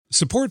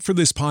Support for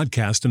this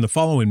podcast and the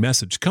following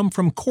message come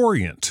from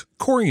Corient.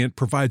 Corient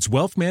provides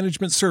wealth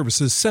management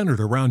services centered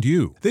around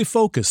you. They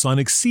focus on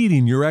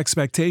exceeding your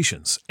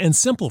expectations and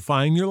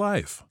simplifying your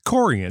life.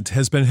 Corient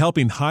has been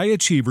helping high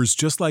achievers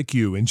just like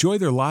you enjoy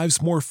their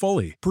lives more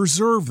fully,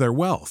 preserve their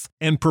wealth,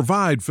 and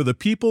provide for the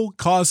people,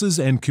 causes,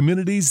 and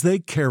communities they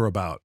care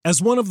about. As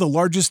one of the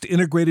largest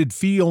integrated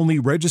fee-only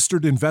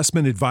registered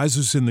investment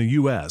advisors in the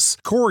U.S.,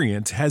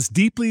 Corient has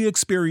deeply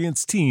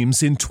experienced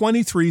teams in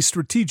 23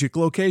 strategic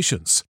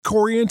locations.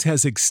 Corient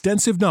has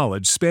extensive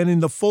knowledge spanning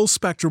the full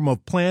spectrum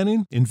of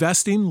planning,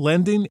 investing,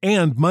 lending,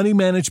 and money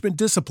management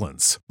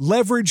disciplines.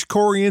 Leverage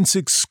Corient's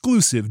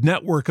exclusive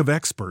network of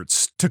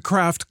experts to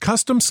craft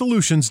custom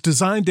solutions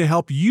designed to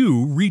help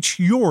you reach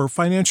your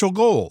financial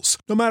goals,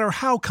 no matter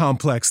how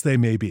complex they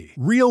may be.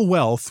 Real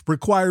wealth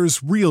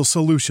requires real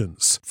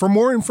solutions. For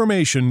more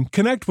information,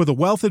 connect with a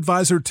wealth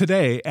advisor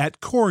today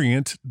at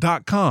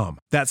Corient.com.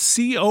 That's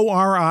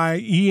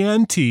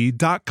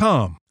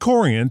Corient.com.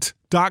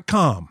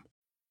 Corient.com.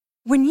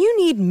 When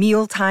you need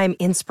mealtime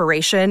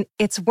inspiration,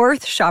 it's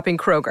worth shopping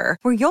Kroger,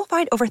 where you'll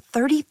find over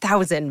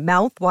 30,000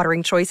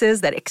 mouth-watering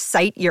choices that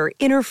excite your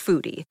inner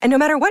foodie. And no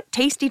matter what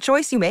tasty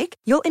choice you make,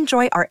 you'll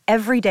enjoy our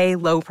everyday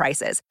low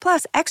prices,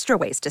 plus extra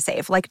ways to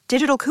save, like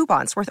digital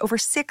coupons worth over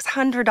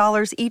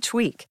 $600 each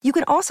week. You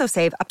can also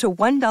save up to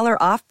 $1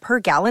 off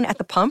per gallon at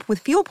the pump with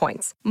fuel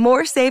points.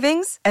 More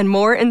savings and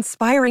more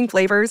inspiring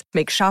flavors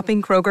make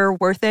shopping Kroger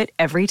worth it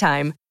every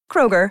time.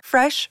 Kroger,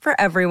 fresh for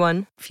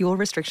everyone. Fuel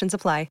restrictions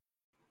apply.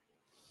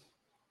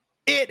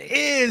 It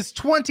is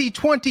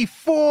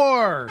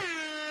 2024.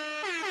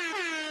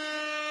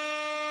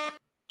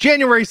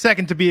 January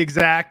 2nd to be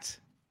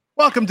exact.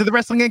 Welcome to the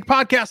Wrestling Inc.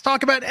 podcast.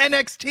 Talk about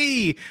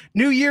NXT,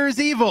 New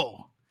Year's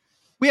Evil.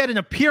 We had an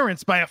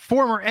appearance by a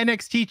former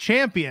NXT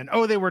champion.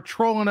 Oh, they were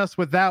trolling us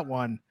with that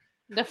one.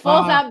 The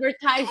false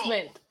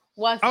advertisement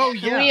was real.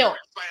 Yeah.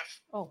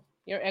 Oh,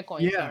 you're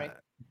echoing. Yeah. Sorry.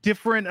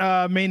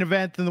 Different main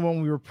event than the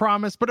one we were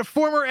promised, but a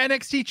former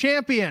NXT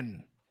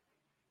champion.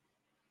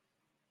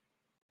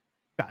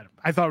 God,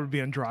 I thought it would be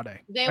Andrade.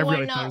 They I were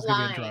really thought it not was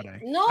gonna be lying.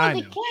 Andrade. No, I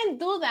they know. can't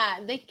do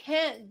that. They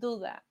can't do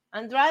that.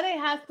 Andrade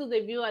has to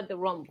debut at the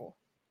Rumble.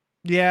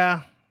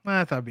 Yeah,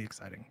 I thought it'd be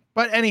exciting.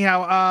 But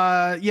anyhow,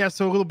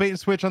 so a little bait and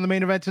switch on the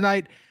main event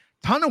tonight.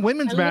 Ton of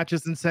women's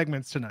matches and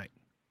segments tonight.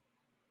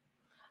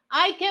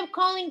 I kept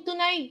calling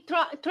tonight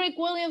Trick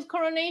Williams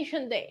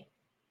Coronation Day.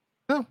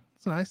 Oh,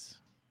 that's nice.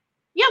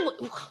 Yeah, would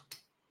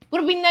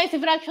it be nice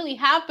if it actually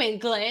happened,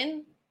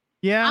 Glenn?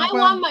 Yeah, I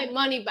want my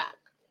money back.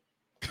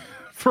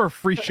 For a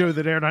free show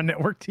that aired on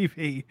network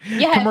TV.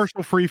 Yes.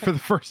 Commercial free for the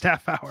first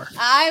half hour.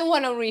 I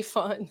want a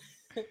refund.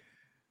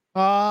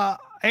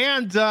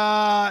 And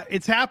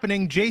it's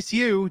happening.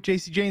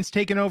 JC Jane's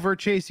taking over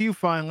Chase U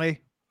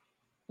finally.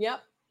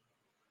 Yep.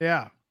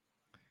 Yeah.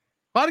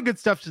 A lot of good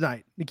stuff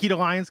tonight. Nikita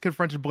Lyons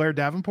confronted Blair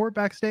Davenport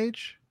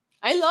backstage.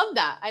 I love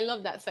that. I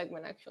love that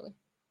segment, actually.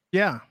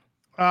 Yeah.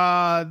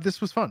 This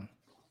was fun.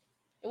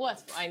 It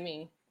was. I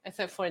mean,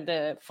 except for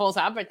the false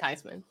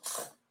advertisement.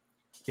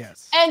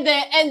 Yes. And the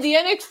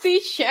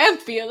NXT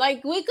champion.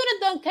 Like, we could have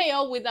done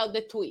KO without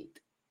the tweet.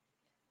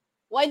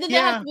 Why did they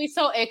have to be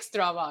so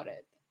extra about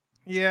it?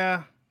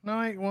 Yeah.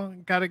 No,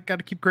 gotta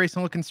keep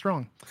Grayson looking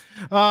strong.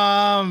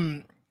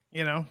 Can't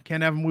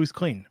have him lose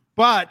clean.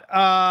 But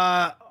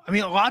a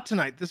lot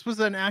tonight. This was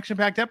an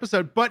action-packed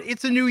episode, but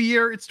it's a new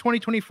year. It's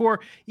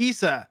 2024.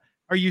 Issa,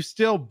 are you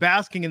still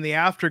basking in the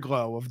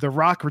afterglow of The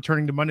Rock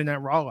returning to Monday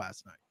Night Raw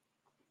last night?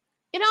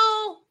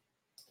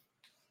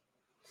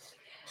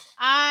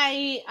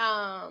 I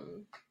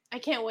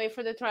can't wait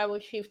for the tribal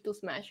chief to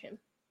smash him.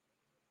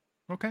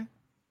 Okay.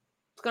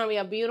 It's gonna be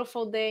a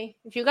beautiful day.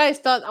 If you guys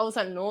thought I was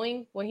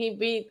annoying when he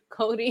beat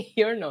Cody,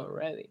 you're not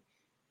ready.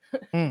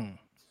 Yeah,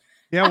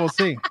 we'll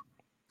see.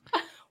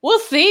 We'll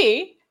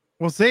see.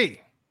 We'll see.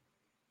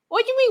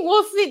 What do you mean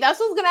we'll see? That's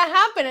what's gonna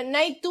happen at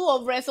night 2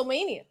 of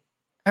WrestleMania.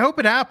 I hope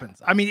it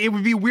happens. I mean, it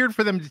would be weird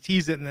for them to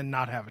tease it and then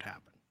not have it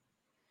happen.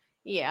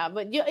 Yeah,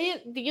 but did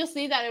you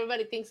see that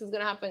everybody thinks it's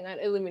gonna happen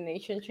at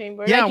Elimination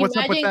Chamber? Yeah, what's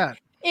up with that?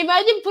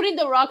 Imagine putting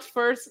The Rock's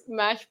first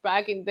match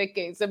back in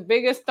decades, the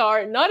biggest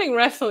star, not in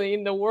wrestling,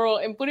 in the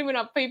world, and put him in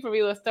a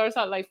pay-per-view that starts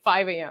at like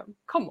 5 a.m.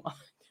 Come on.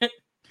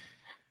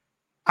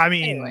 I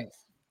mean, anyways.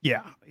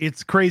 Yeah,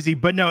 it's crazy.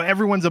 But no,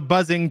 everyone's a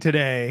buzzing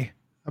today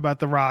about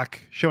The Rock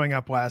showing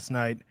up last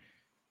night.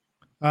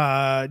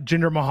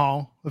 Jinder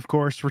Mahal, of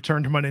course,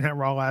 returned to Monday Night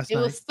Raw last night.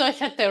 It was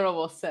such a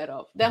terrible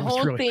setup. The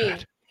whole really thing.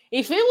 bad.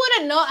 If it would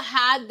have not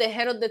had the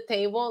head of the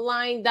table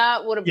line,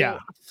 that would have been a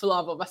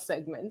flop of a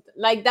segment.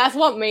 Like, that's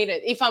what made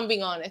it, if I'm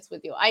being honest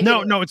with you.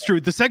 No, it's true.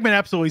 The segment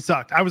absolutely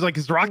sucked. I was like,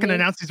 is The Rock going to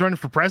announce he's running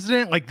for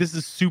president? Like, this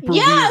is super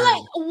weird.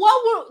 Like,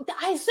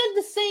 I said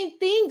the same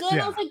thing,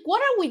 Glenn. I was like,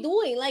 what are we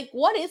doing? Like,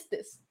 what is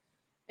this?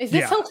 Is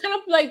this some kind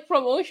of, like,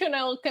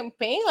 promotional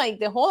campaign? Like,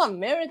 the whole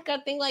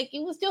America thing? Like, it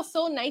was just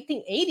so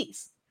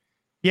 1980s.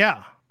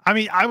 Yeah. I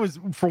mean, I was,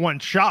 for one,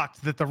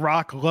 shocked that The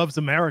Rock loves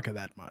America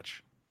that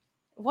much.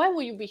 Why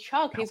would you be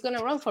shocked? He's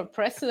gonna run for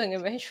president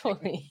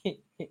eventually.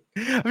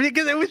 I mean,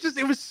 because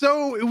it was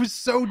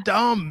so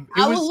dumb.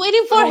 I was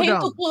waiting for him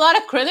to pull out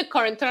a credit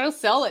card and try to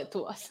sell it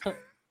to us.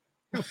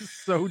 It was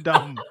so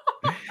dumb.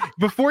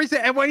 Before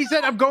when he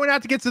said, I'm going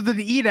out to get something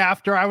to eat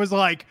after, I was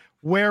like,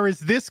 where is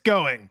this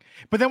going?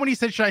 But then when he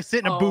said, should I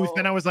sit in a booth?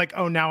 Then I was like,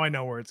 oh, now I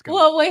know where it's going.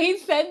 Well, when he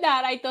said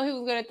that, I thought he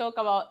was going to talk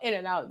about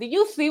In-N-Out. Did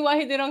you see what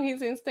he did on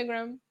his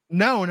Instagram?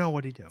 No,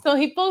 what did he do? So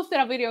he posted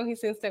a video on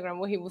his Instagram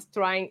where he was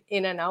trying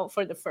In-N-Out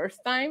for the first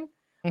time.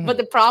 Mm-hmm. But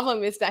the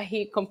problem is that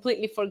he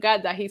completely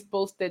forgot that he's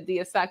posted the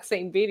exact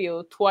same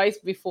video twice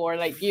before,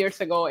 like years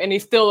ago, and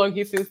he's still on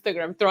his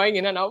Instagram trying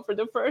In-N-Out for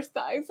the first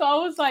time. So I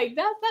was like,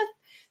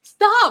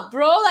 stop,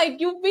 bro. Like,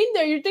 you've been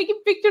there. You're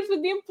taking pictures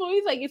with the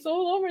employees. Like, it's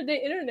all over the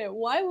internet.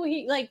 Why would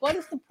he, like, what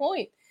is the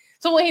point?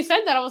 So when he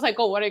said that, I was like,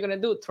 oh, what are you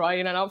going to do? Try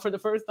In-N-Out for the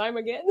first time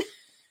again?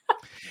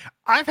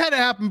 I've had it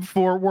happen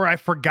before where I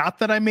forgot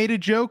that I made a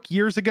joke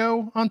years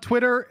ago on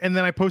Twitter, and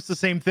then I post the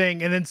same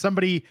thing, and then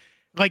somebody,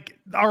 like,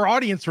 our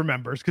audience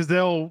remembers, because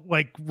they'll,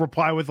 like,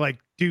 reply with, like,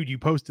 dude, you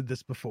posted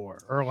this before,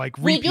 or, like,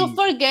 repeat. Would you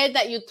forget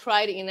that you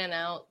tried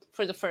In-N-Out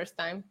for the first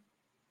time?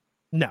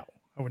 No,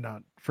 I would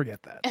not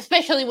forget that.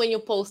 Especially when you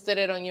posted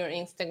it on your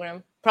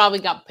Instagram. Probably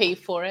got paid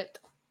for it.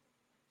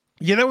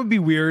 Yeah, that would be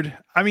weird.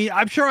 I mean,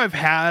 I'm sure I've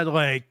had,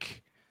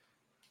 like,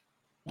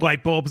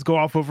 light bulbs go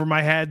off over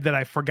my head that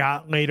I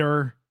forgot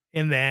later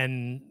and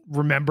then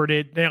remembered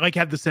it. And I, like,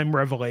 had the same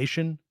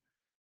revelation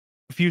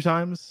a few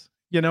times,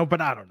 you know,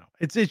 but I don't know.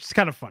 It's just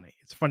kind of funny.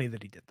 It's funny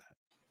that he did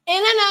that.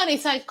 In-N-Out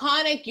is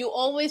iconic. You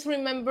always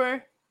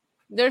remember.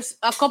 There's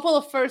a couple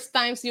of first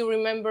times you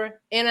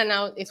remember.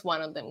 In-N-Out is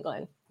one of them,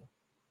 Glenn.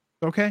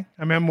 Okay.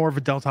 I mean, I'm more of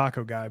a Del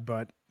Taco guy,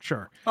 but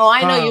sure. Oh,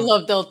 I know you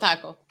love Del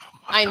Taco.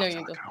 I know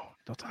you do.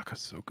 Del Taco's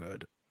so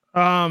good.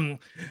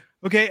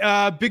 Okay.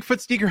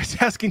 Bigfoot Sneaker is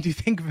asking, do you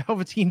think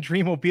Velveteen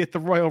Dream will be at the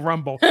Royal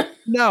Rumble?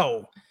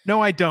 No,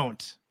 I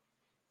don't.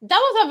 That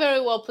was a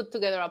very well put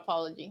together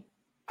apology.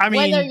 I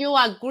mean, whether you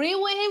agree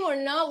with him or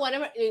not,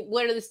 whatever,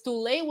 whether it's too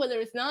late, whether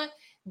it's not,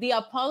 the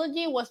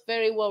apology was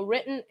very well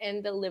written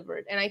and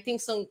delivered. And I think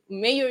some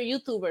major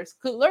YouTubers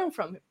could learn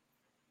from him.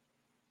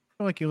 I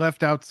feel like you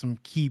left out some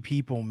key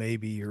people,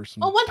 maybe, or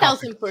some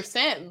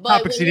 1000%. But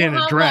topics you didn't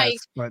address.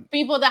 Like, but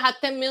people that had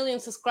 10 million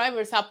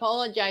subscribers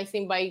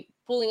apologizing by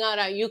pulling out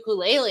a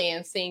ukulele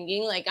and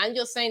singing, like, I'm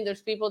just saying,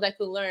 there's people that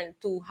could learn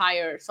to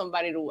hire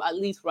somebody to at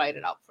least write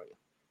it out for you.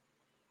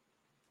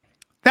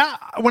 That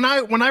when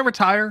I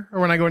retire, or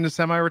when I go into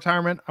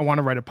semi-retirement, I want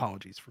to write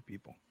apologies for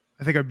people.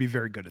 I think I'd be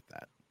very good at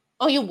that.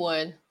 Oh, you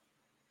would.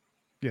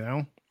 You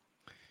know,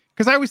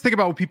 because I always think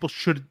about what people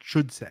should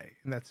say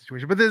in that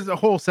situation. But this is a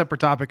whole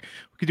separate topic.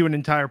 We could do an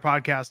entire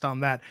podcast on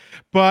that.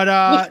 But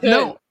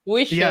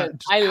we should. Yeah,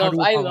 I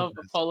love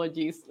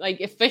apologies, like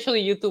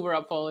especially YouTuber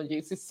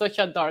apologies. It's such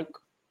a dark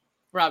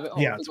rabbit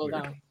hole to go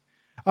down.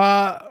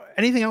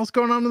 Anything else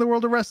going on in the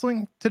world of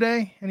wrestling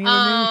today? Any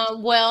other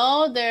news?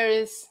 Well,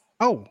 there's.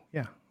 Oh,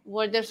 yeah.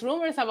 Well, there's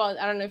rumors about,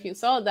 I don't know if you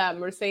saw that,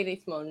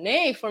 Mercedes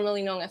Moné,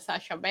 formerly known as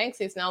Sasha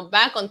Banks, is now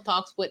back on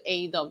talks with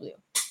AEW.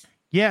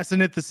 Yes,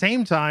 and at the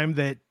same time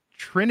that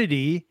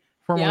Trinity,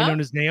 formerly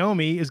known as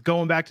Naomi, is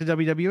going back to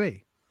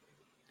WWE.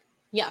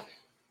 Yeah.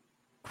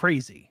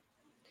 Crazy.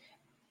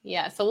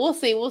 Yeah, so we'll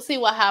see. We'll see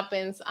what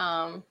happens.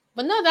 But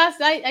no,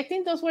 I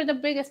think those were the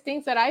biggest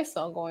things that I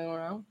saw going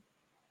around.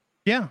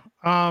 Yeah.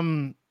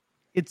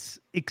 It's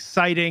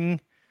exciting.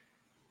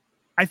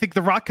 I think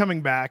The Rock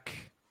coming back.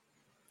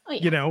 Oh,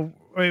 yeah. You know,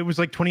 it was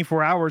like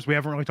 24 hours. We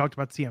haven't really talked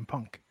about CM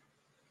Punk.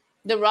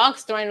 The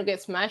Rock's trying to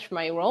get smashed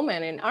by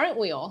Roman, and aren't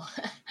we all?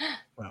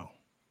 Well.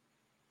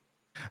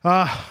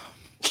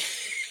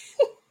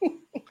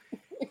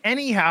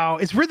 Anyhow,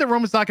 it's weird that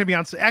Roman's not going to be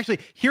on. Actually,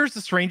 here's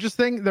the strangest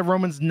thing: that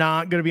Roman's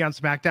not going to be on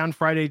SmackDown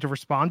Friday to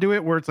respond to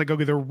it. Where it's like,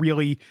 okay, they're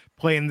really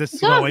playing this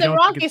slow. The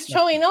Rock is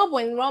showing up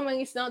when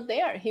Roman is not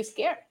there. He's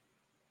scared.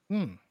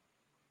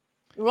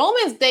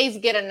 Roman's days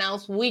get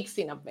announced weeks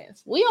in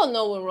advance. We all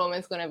know when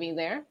Roman's going to be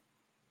there.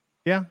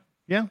 Yeah.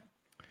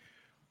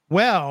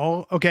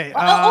 Well, okay.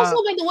 Also,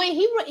 by the way,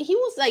 he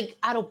was like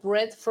out of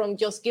breath from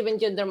just giving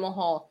Jinder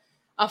Mahal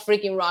a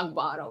freaking rock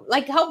bottom.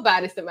 Like, how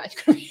bad is the match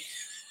going to be?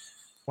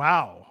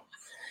 Wow.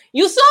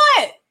 You saw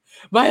it.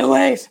 By the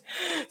way,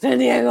 San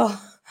Diego,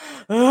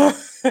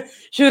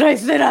 should I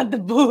sit at the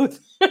booth?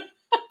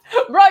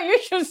 Bro,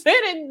 you should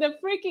sit in the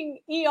freaking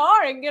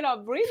ER and get a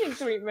breathing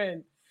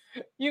treatment.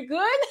 You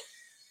good?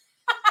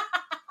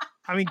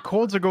 I mean,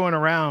 colds are going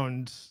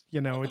around. You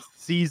know, it's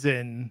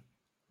season.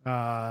 You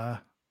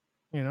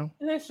know.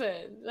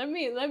 Listen, let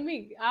me.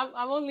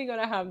 I'm only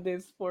gonna have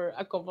this for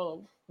a couple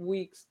of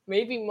weeks,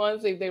 maybe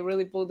months if they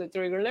really pull the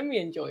trigger. Let me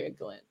enjoy it,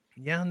 Glenn.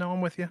 Yeah, no,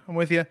 I'm with you.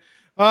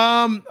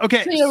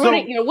 Okay. So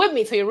you're with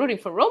me. So you're rooting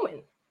for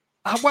Roman.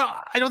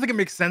 Well, I don't think it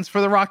makes sense for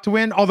The Rock to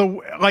win.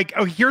 Although, like,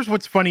 here's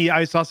what's funny.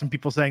 I saw some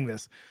people saying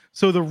this.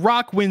 So The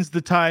Rock wins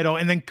the title,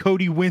 and then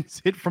Cody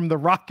wins it from The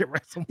Rock at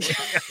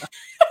WrestleMania.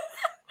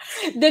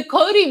 The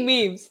Cody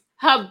memes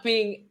have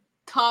been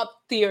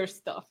top tier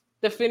stuff.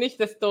 The finish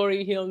the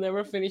story, he'll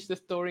never finish the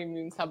story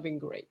memes have been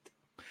great.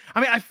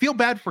 I mean, I feel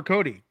bad for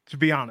Cody, to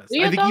be honest.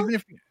 I think even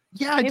if,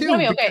 I he's do. Gonna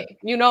be okay.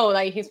 You know,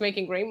 like he's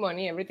making great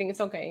money. Everything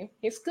is okay.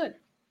 He's good.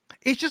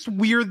 It's just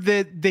weird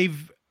that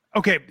they've.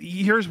 Okay,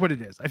 here's what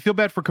it is. I feel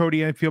bad for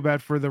Cody. I feel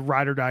bad for the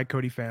ride or die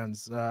Cody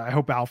fans. I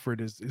hope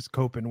Alfred is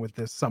coping with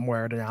this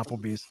somewhere at an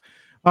Applebee's,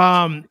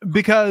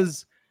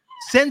 because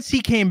since he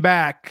came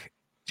back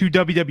to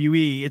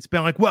WWE, it's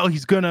been like, well,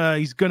 he's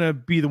gonna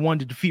be the one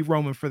to defeat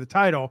Roman for the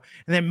title.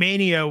 And then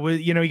Mania was,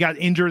 he got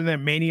injured, and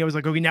then Mania was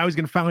like, okay, now he's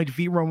gonna finally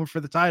defeat Roman for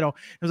the title.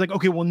 It was like,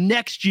 okay, well,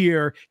 next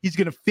year he's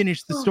gonna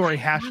finish the story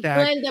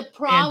hashtag and the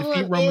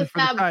problem is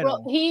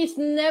that he's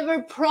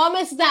never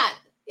promised that.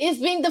 It's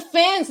been the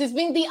fans, it's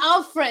been the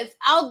Alfreds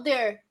out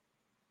there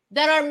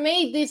that are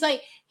made this.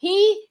 Like,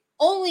 he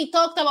only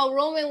talked about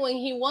Roman when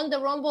he won the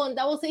Rumble, and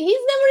that was it. He's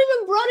never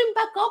even brought him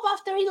back up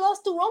after he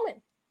lost to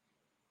Roman.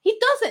 He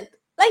doesn't.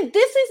 Like,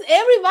 this is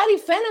everybody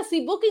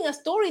fantasy booking a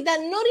story that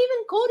not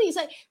even Cody's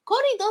like.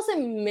 Cody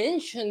doesn't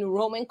mention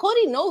Roman.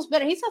 Cody knows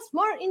better. He's a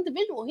smart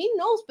individual. He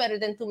knows better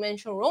than to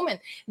mention Roman.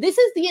 This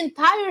is the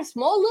entire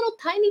small little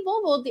tiny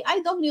bubble, the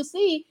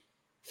IWC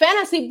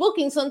fantasy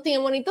booking something,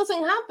 and when it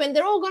doesn't happen,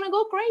 they're all gonna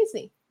go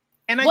crazy.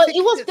 And it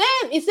was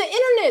them. It's the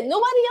internet.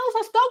 Nobody else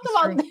has talked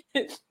about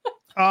this.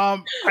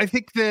 I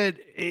think that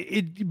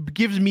it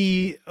gives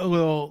me a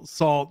little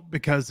salt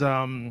because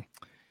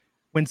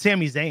when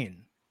Sami Zayn,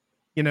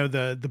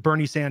 the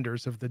Bernie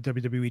Sanders of the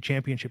WWE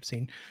Championship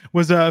scene,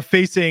 was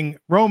facing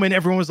Roman,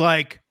 everyone was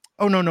like,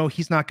 "Oh no,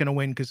 he's not going to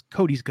win because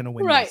Cody's going to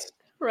win."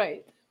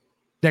 Right.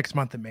 Next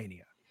month at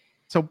Mania.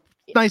 So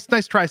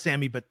nice try,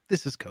 Sammy, but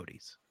this is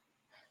Cody's.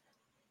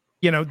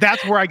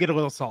 That's where I get a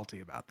little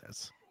salty about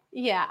this.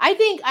 Yeah,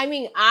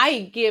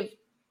 I give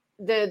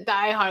the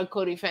diehard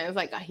Cody fans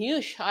like a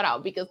huge shout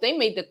out because they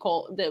made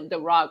the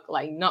Rock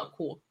like not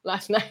cool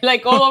last night,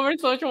 like all over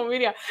social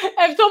media.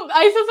 And so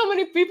I saw so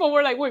many people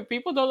were like, "Wait,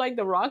 people don't like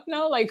the Rock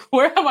now? Like,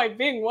 where have I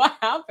been? What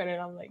happened?"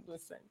 And I'm like,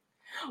 "Listen,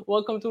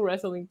 welcome to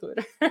wrestling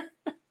Twitter."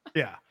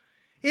 Yeah,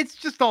 it's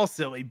just all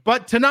silly.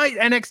 But tonight,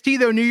 NXT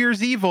though, New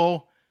Year's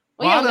Evil.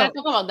 Well, yeah, we're gonna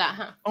talk about that,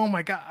 huh? Oh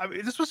my god,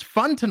 this was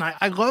fun tonight.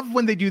 I love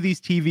when they do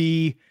these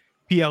TV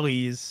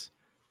PLEs.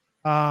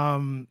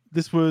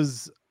 This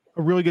was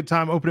a really good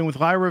time, opening with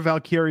Lyra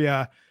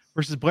Valkyria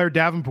versus Blair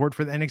Davenport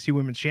for the NXT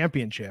Women's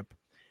Championship.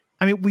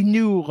 I mean, we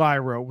knew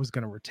Lyra was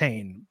going to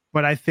retain,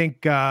 but I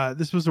think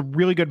this was a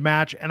really good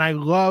match, and I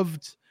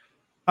loved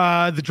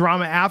the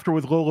drama after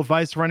with Lola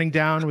Vice running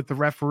down with the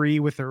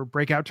referee with her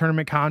breakout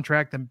tournament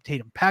contract, and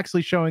Tatum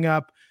Paxley showing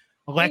up,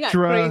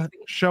 Elektra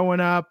showing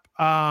up.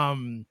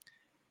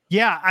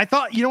 Yeah, I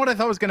thought, what I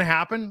thought was going to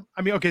happen?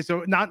 I mean, okay,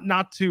 so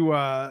not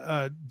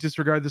to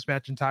disregard this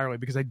match entirely,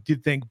 because I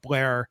did think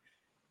Blair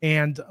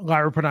and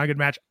Lyra put on a good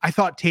match. I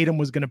thought Tatum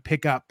was going to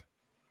pick up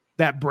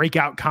that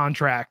breakout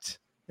contract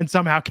and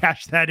somehow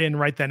cash that in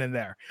right then and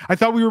there. I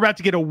thought we were about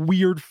to get a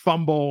weird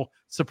fumble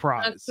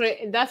surprise.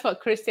 That's what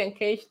Christian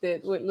Cage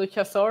did with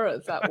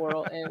Luchasaurus that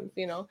world. And,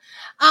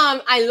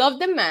 I love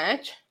the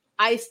match.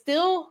 I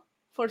still,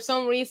 for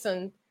some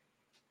reason,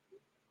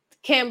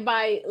 can't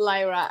buy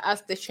Lyra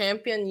as the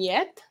champion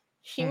yet.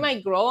 She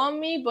might grow on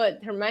me,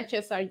 but her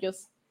matches are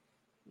just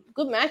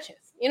good matches.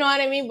 You know what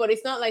I mean? But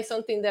it's not like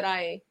something that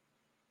I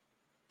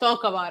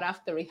talk about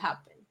after it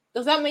happened.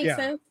 Does that make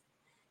sense?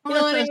 You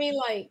know what I mean?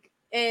 Like,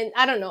 and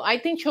I don't know. I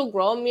think she'll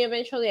grow on me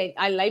eventually.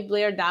 I like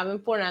Blair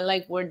Davenport, and I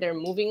like where they're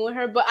moving with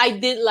her. But I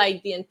did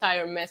like the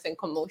entire mess and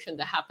commotion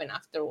that happened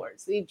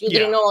afterwards. You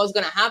didn't know what was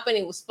going to happen.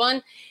 It was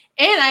fun.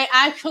 And I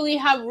actually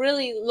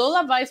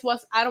Lola Vice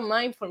was out of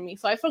mind for me.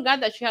 So I forgot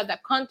that she had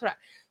that contract.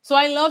 So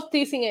I love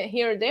teasing it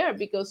here or there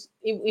because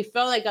it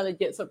felt like a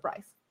legit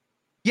surprise.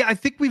 Yeah, I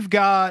think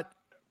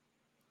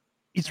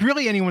it's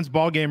really anyone's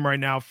ball game right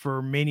now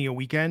for Mania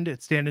weekend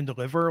at Stand and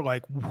Deliver.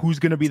 Like, who's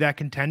going to be that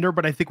contender?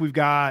 But I think we've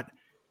got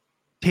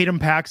Tatum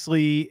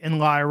Paxley and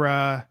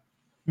Lyra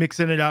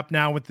mixing it up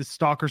now with the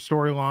Stalker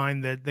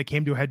storyline that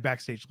came to a head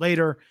backstage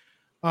later.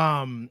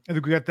 I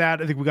think we got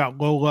that. I think we got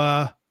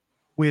Lola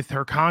with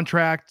her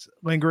contract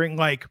lingering.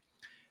 Like,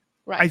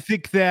 I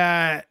think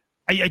that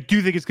I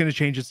do think it's going to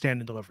change at Stand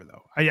and Deliver,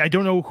 though. I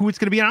don't know who it's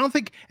going to be. And I don't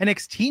think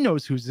NXT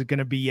knows who's it going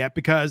to be yet,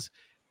 because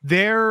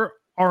there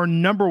are a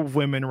number of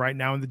women right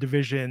now in the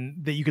division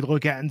that you could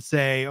look at and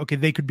say, okay,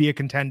 they could be a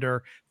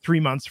contender 3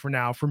 months from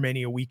now for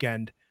Mania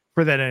weekend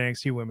for that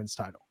NXT women's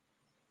title.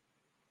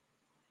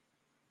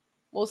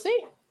 We'll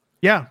see.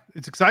 Yeah,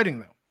 it's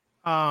exciting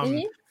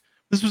though.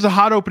 This was a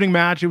hot opening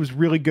match. It was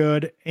really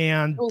good.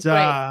 And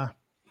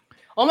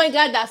oh my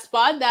god, that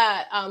spot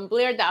that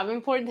Blair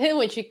Davenport did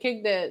when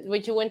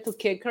she went to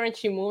kick her and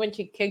she moved and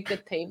she kicked the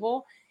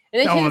table.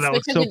 And then she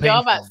did such a good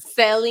job at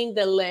selling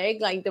the leg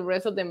like the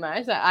rest of the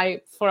match that I,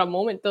 for a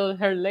moment, thought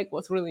her leg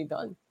was really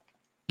done.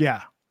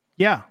 Yeah.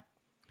 Yeah.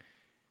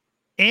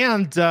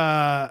 And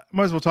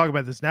might as well talk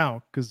about this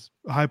now because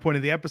a high point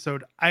of the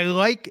episode. I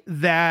like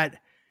that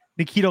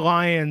Nikita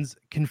Lyons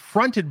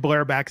confronted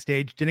Blair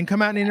backstage, didn't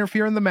come out and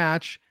interfere in the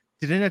match,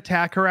 didn't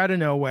attack her out of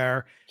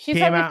nowhere. She's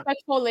a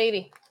respectful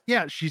lady.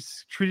 Yeah,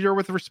 she's treated her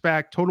with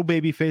respect, total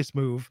babyface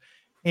move.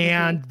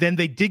 And then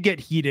they did get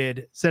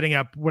heated, setting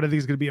up what I think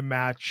is going to be a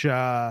match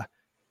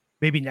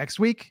maybe next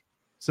week.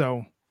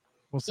 So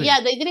we'll see. Yeah,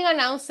 they didn't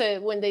announce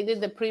it when they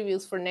did the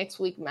previews for next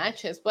week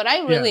matches, but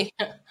I really,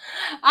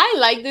 I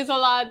like this a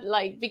lot,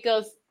 like,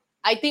 because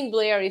I think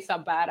Blair is a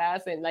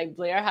badass, and like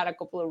Blair had a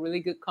couple of really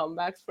good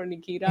comebacks for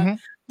Nikita,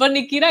 but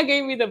Nikita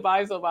gave me the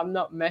vibes of I'm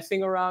not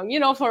messing around.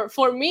 You know,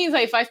 for me, it's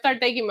like if I start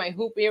taking my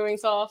hoop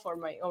earrings off or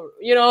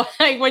you know,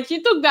 like when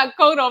she took that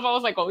coat off, I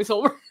was like, oh, it's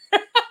over.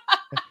 Well,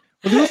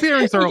 the hoop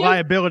earrings are a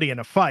liability in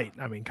a fight.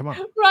 I mean, come on.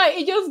 Right.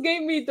 It just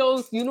gave me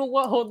those, you know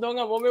what, hold on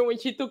a moment, when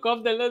she took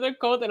off the leather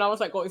coat and I was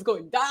like, oh, it's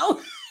going down.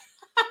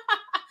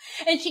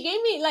 And she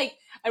gave me like,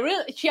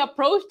 she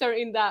approached her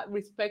in that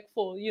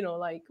respectful, you know,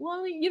 like,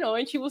 well, you know,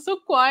 and she was so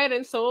quiet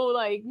and so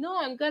like, no,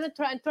 I'm trying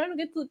to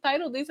get to the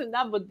title, this and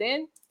that. But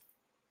then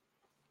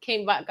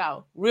came back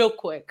out real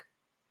quick.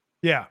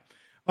 Yeah.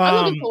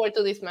 I'm looking forward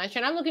to this match,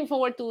 and I'm looking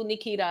forward to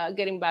Nikita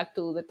getting back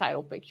to the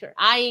title picture.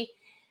 I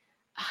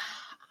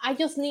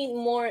just need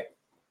more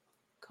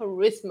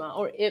charisma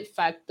or it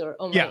factor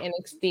on my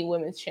NXT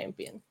Women's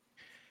Champion.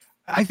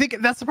 I think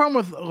that's the problem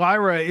with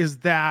Lyra, is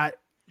that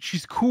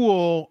she's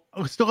cool.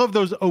 I still have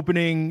those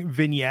opening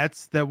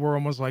vignettes that were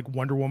almost like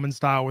Wonder Woman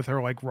style, with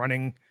her like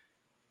running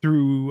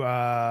through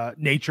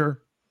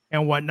nature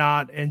and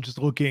whatnot and just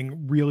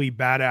looking really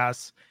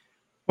badass.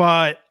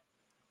 But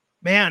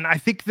man, I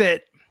think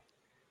that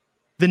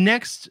the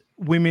next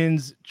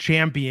women's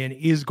champion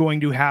is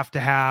going to have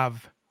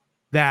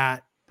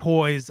that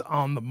poise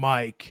on the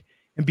mic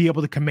and be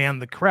able to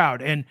command the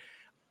crowd. And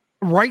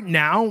right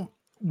now,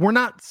 we're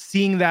not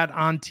seeing that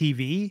on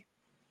TV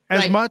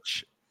as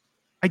much.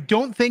 I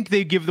don't think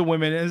they give the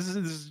women, this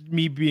is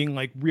me being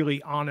like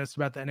really honest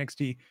about the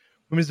NXT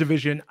women's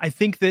division, I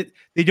think that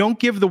they don't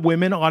give the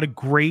women a lot of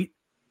great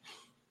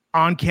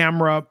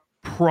on-camera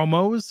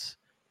promos.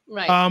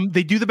 Right.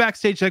 They do the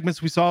backstage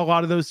segments. We saw a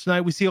lot of those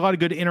tonight. We see a lot of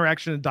good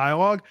interaction and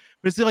dialogue,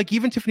 but it's like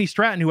even Tiffany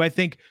Stratton, who I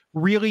think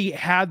really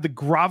had the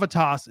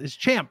gravitas as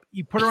champ.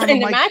 You put her on in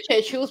the mic.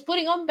 Matches, she was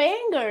putting on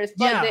bangers,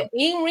 but the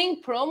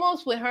in-ring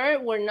promos with her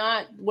were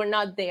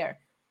not there.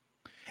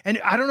 And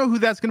I don't know who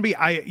that's going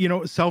to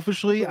be.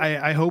 Selfishly,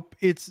 I hope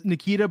it's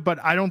Nikita, but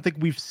I don't think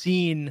we've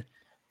seen.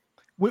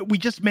 We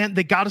just, man,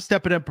 they got to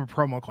step it up a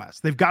promo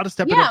class. They've got to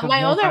step it up. Yeah,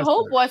 my other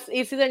hope was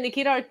it's either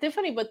Nikita or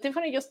Tiffany, but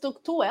Tiffany just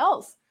took 2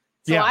 L's.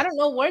 So I don't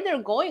know where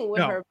they're going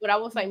with her, but I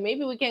was like,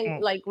 maybe we can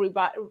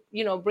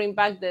bring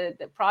back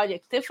the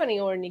project Tiffany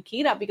or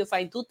Nikita, because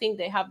I do think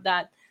they have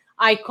that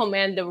I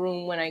command the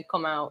room when I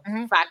come out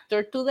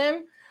factor to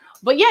them.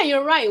 But yeah,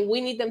 you're right. We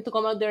need them to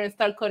come out there and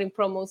start cutting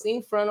promos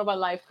in front of a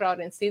live crowd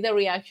and see the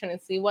reaction and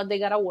see what they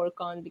gotta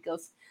work on,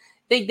 because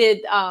they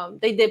did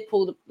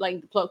pull the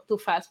plug too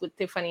fast with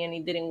Tiffany and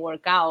it didn't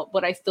work out.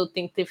 But I still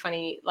think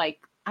Tiffany, like,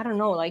 I don't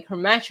know, like her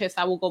matches,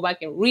 I will go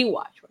back and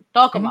rewatch or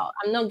talk about.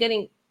 I'm not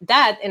getting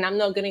that, and I'm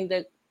not getting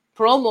the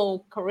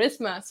promo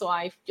charisma, so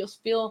I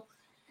just feel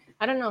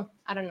I don't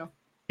know.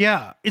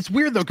 Yeah, it's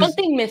weird though,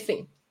 something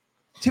missing.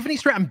 Tiffany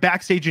Stratton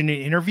backstage in an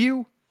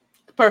interview,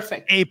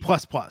 perfect, A++.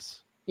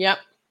 Yep.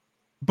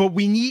 But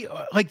we need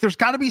there's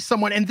got to be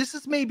someone, and this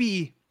is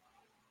maybe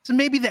the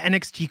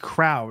NXT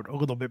crowd a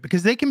little bit,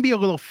 because they can be a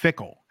little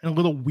fickle and a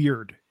little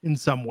weird in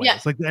some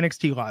ways, like the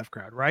NXT live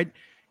crowd, right?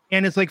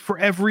 And it's like for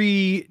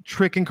every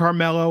Trick and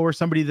Carmelo or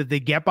somebody that they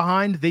get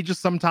behind, they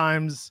just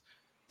sometimes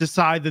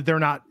decide that they're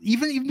not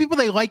even people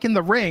they like in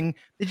the ring.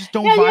 They just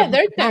don't. Yeah,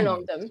 they're turn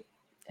on them.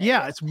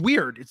 Yeah, it's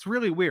weird. It's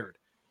really weird.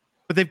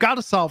 But they've got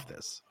to solve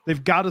this.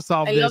 They've got to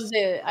solve this.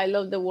 I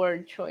love the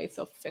word choice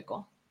of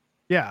fickle.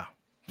 Yeah.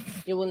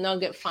 You will not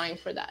get fined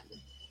for that.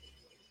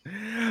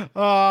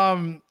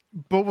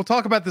 But we'll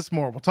talk about this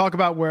more. We'll talk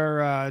about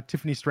where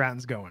Tiffany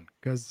Stratton's going,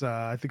 because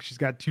I think she's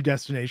got 2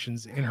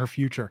 destinations in her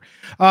future.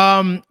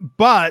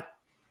 But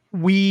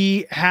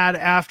we had,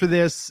 after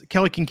this,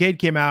 Kelly Kincaid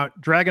came out,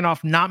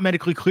 Dragunov not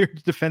medically cleared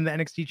to defend the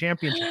NXT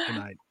championship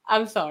tonight.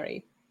 I'm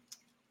sorry.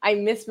 I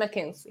miss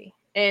Mackenzie,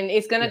 and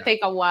it's going to take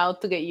a while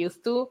to get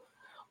used to.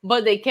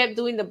 But they kept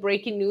doing the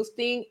breaking news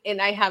thing, and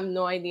I have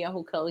no idea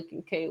who Kelly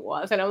Kincaid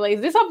was. And I'm like,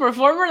 is this a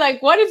performer?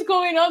 Like, what is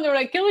going on? They're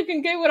like, Kelly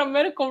Kincaid with a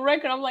medical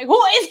record. I'm like,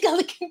 who is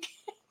Kelly Kincaid?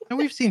 And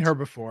we've seen her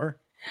before.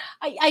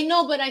 I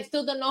know, but I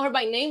still don't know her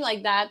by name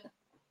like that.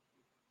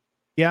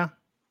 Yeah.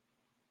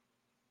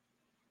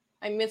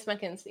 I miss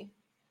Mackenzie.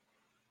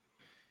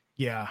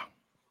 Yeah.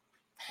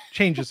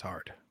 Change is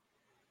hard.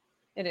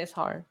 It is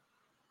hard.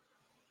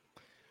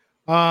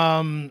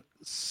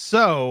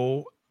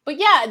 So. But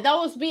yeah, that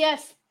was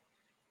BS.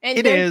 And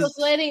they're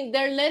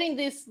letting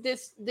this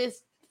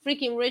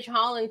freaking Rich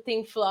Holland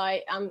thing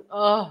fly.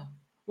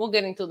 We'll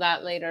get into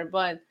that later,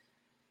 but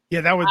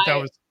yeah, that was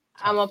tough.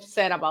 I'm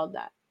upset about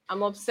that.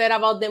 I'm upset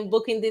about them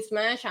booking this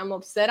match. I'm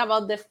upset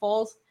about the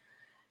false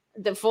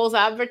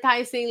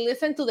advertising.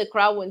 Listen to the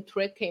crowd when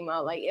Trick came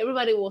out. Like,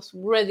 everybody was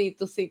ready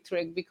to see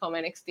Trick become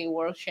NXT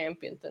World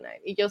Champion tonight.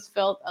 It just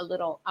felt a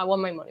little, I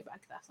want my money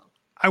back. That's all.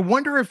 I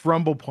wonder if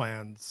Rumble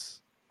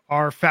plans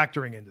are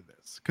factoring into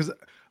this, because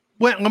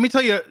well, let me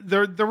tell you,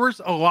 there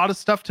was a lot of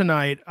stuff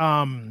tonight.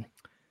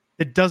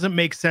 that doesn't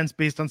make sense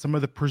based on some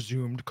of the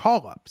presumed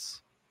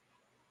call-ups,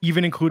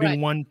 even including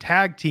one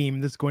tag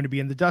team that's going to be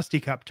in the Dusty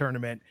Cup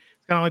tournament.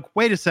 It's kind of like,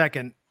 wait a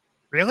second,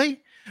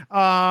 really?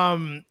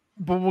 But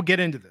we'll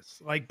get into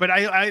this. But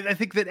I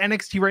think that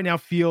NXT right now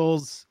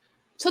feels.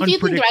 So do you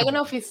think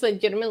Dragunov is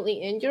legitimately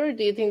injured?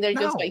 Do you think they're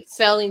just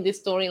selling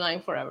this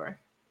storyline forever?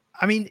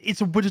 I mean,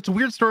 it's a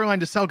weird storyline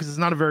to sell because it's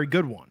not a very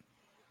good one.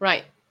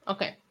 Right.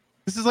 Okay.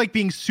 This is like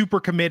being super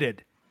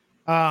committed.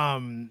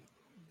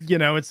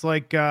 It's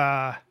like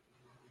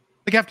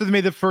after they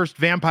made the first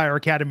Vampire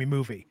Academy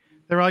movie.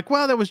 They were like,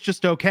 well, that was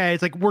just okay.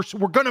 It's like, we're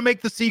going to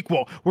make the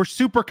sequel. We're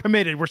super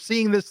committed. We're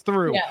seeing this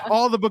through. Yeah.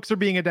 All the books are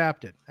being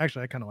adapted.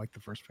 Actually, I kind of like the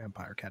first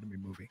Vampire Academy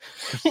movie.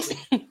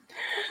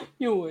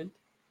 You would.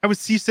 I was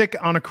seasick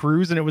on a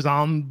cruise and it was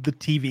on the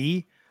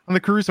TV on the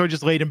cruise. So I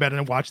just laid in bed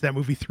and watched that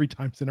movie 3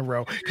 times in a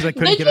row because I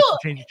couldn't get up to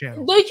change the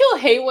channel. Don't you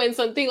hate when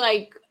something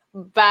like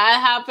bad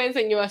happens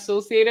and you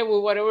associate it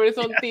with whatever is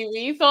on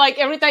TV? So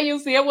every time you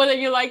see it, whether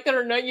you like it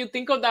or not, you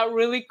think of that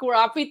really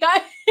crappy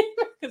time.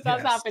 Because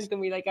that's happened to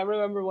me. I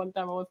remember one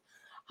time I was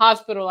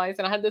hospitalized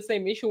and I had the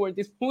same issue where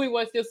this movie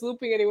was just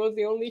looping and it was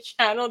the only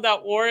channel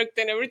that worked.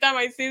 And every time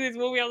I see this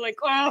movie, I'm like,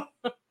 oh.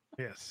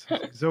 Yes.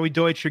 Zoe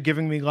Deutsch, you're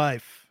giving me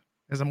life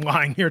as I'm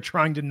lying here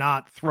trying to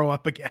not throw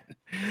up again.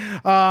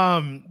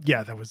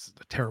 That was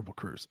a terrible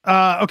cruise.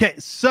 Okay.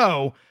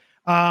 So,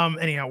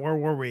 anyhow, where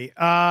were we?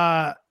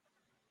 Carlito.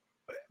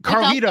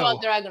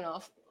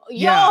 Dragunov.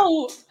 Yeah.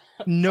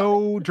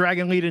 No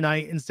Dragon Lee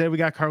tonight. Instead, we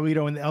got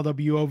Carlito and the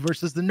LWO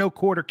versus the No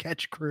Quarter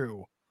Catch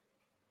crew.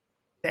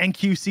 The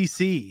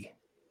NQCC.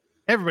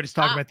 Everybody's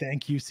talking about the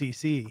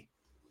NQCC.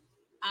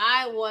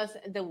 I was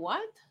the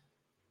what?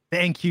 The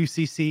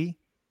NQCC,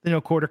 the No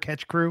Quarter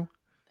Catch crew.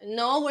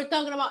 No, we're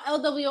talking about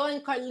LWO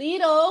and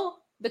Carlito.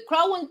 The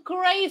crowd went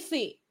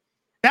crazy.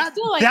 That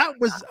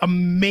was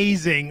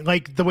amazing.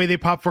 The way they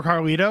popped for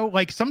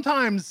Carlito.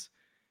 Sometimes,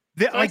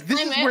 the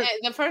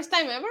first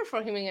time ever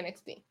for him in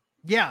NXT.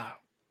 Yeah.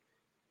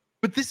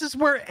 But this is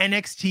where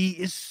NXT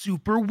is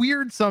super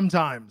weird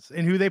sometimes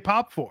in who they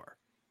pop for.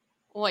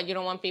 What, you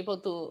don't want people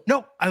to...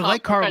 No, I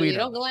like Carlito.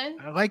 Carlito, Glenn?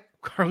 I like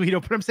Carlito,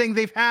 but I'm saying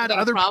they've had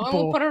other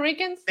people... with Puerto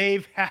Ricans?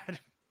 They've had...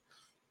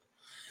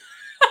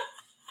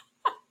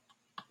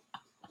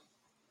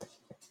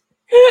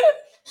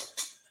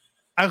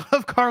 I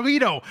love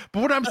Carlito,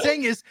 but what I'm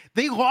saying is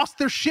they lost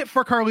their shit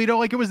for Carlito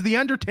like it was The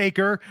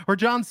Undertaker or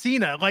John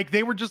Cena.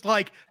 They were just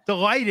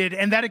delighted,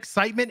 and that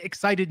excitement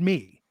excited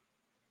me.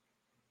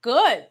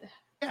 Good.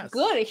 Yes.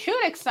 Good. It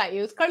should excite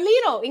you. It's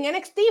Carlito in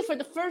NXT for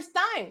the first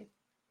time.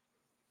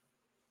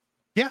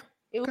 Yeah.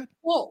 It was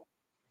cool.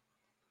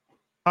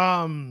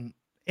 And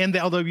the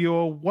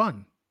LWO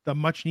won the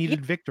much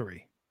needed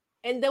victory.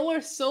 And they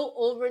were so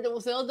over. There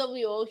was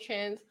LWO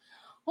chants.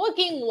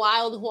 Fucking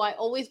Wild, who I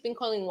always been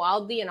calling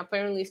Wildy, and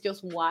apparently it's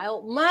just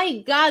Wild.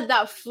 My God,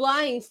 that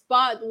flying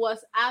spot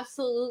was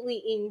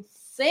absolutely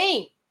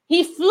insane.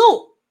 He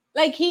flew.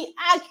 He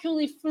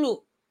actually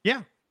flew.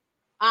 Yeah.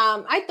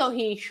 I thought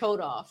he showed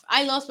off.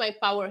 I lost my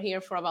power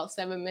here for about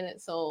 7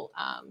 minutes, so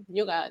I'll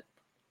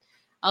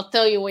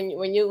tell you when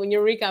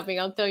you're recapping.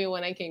 I'll tell you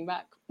when I came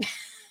back.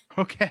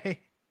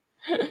 Okay.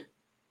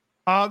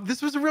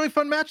 This was a really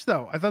fun match,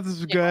 though. I thought this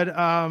was good.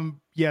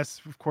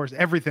 Yes, of course,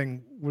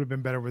 everything would have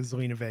been better with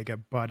Zelina Vega,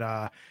 but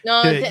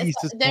no,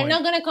 they're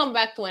not going to come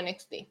back to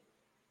NXT.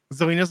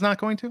 Zelina's not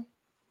going to?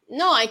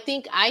 No, I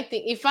think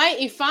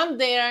if I'm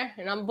there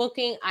and I'm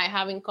booking, I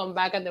haven't come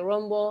back at the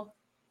Rumble.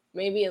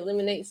 Maybe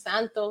eliminate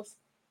Santos.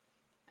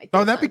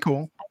 That'd be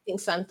cool. I think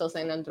Santos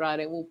and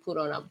Andrade will put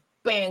on a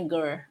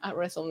banger at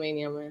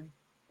WrestleMania, man.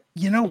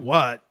 You know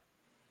what?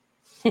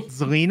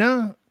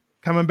 Zelina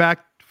coming back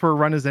for a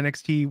run as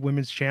NXT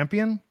Women's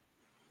Champion?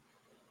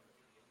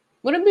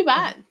 Wouldn't be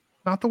bad.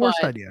 Not the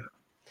worst idea.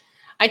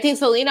 I think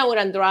Zelina with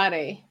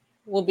Andrade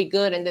will be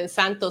good, and then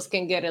Santos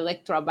can get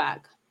Elektra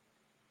back.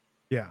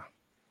 Yeah.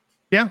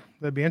 Yeah,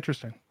 that'd be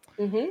interesting.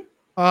 Mm-hmm.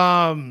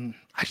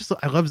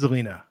 I love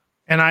Zelina.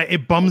 And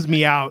it bums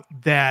me out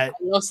that... I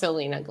love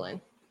Zelina, Glenn.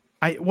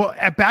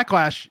 At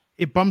Backlash,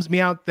 it bums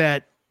me out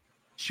that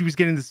she was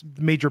getting this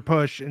major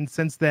push, and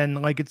since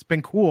then, it's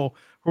been cool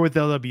for with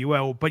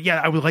LWO. But yeah,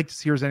 I would like to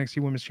see her as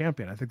NXT Women's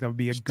Champion. I think that would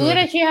be a good... Good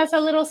that she has a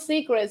little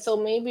secret, so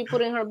maybe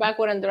putting her back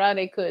with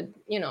Andrade could,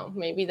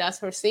 maybe that's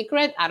her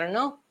secret. I don't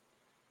know.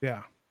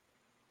 Yeah.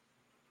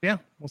 Yeah,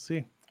 we'll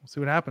see. We'll see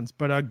what happens.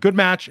 But good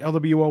match,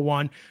 LWO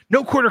won.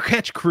 No Quarter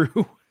Catch crew.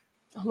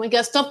 Oh my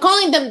God, stop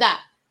calling them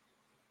that.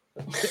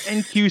 The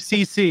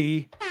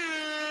NQCC.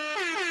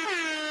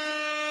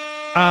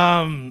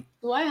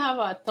 Do I have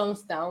a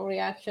thumbs down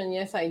reaction?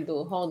 Yes, I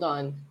do. Hold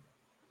on.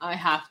 I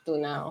have to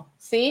now.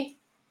 See?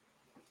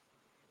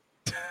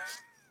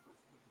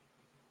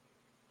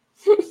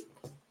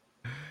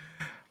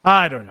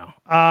 I don't know.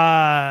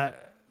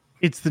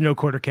 It's the No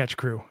Quarter Catch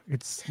crew.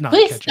 It's not.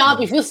 Please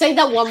stop if you say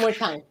that one more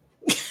time.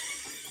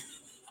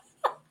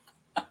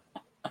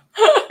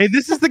 Hey,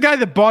 this is the guy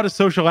that bought a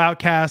Social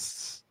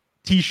Outcasts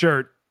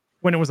t-shirt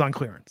when it was on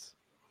clearance.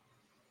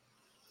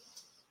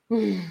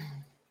 It's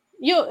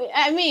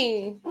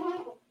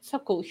a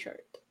cool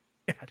shirt.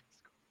 Yeah,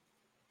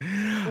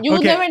 You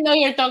will never know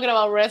you're talking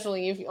about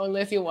wrestling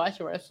unless you watch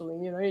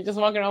wrestling. You know, you're just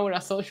walking around with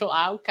a social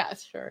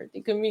outcast shirt.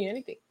 It could mean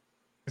anything.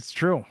 It's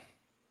true.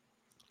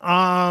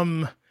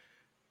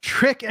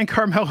 Trick and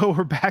Carmelo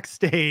were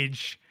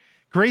backstage.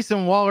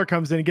 Grayson Waller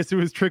comes in and gets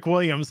through his Trick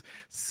Williams.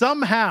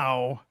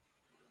 Somehow,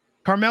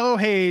 Carmelo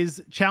Hayes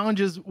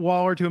challenges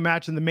Waller to a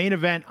match in the main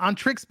event on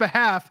Trick's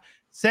behalf,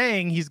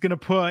 saying he's going to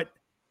put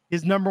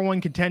his number one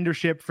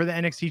contendership for the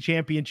NXT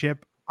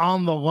championship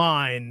on the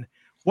line.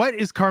 What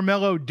is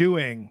Carmelo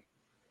doing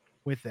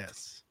with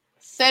this?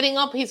 Setting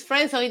up his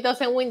friend so he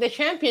doesn't win the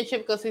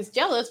championship because he's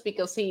jealous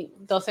because he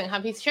doesn't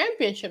have his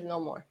championship no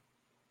more.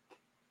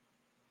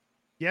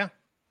 Yeah.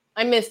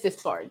 I missed this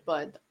part,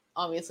 but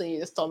obviously you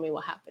just told me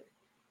what happened.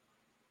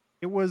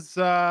 It was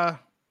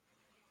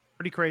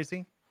pretty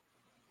crazy.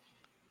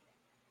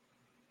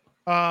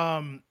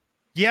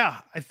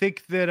 Yeah, I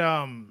think that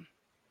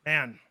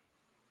man.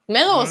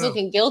 Melo was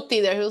looking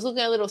guilty there. He was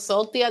looking a little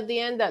salty at the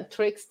end that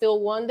Trick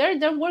still won.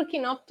 They're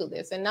working up to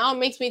this. And now it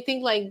makes me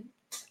think like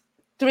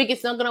Trick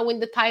is not going to win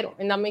the title.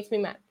 And that makes me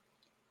mad.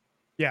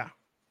 Yeah.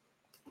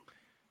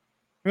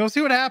 We'll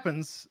see what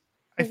happens.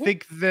 I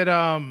think that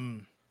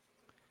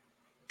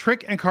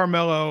Trick and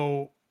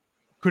Carmelo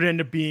could end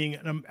up being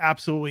an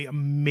absolutely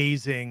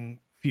amazing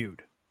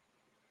feud.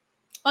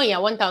 Oh, yeah,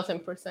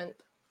 1,000%.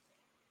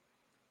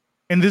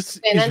 And this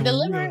is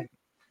deliver. Really,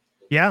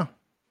 yeah.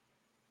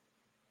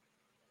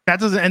 That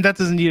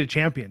doesn't need a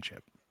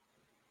championship.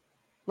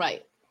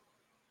 Right.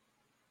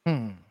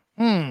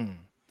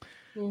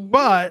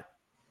 But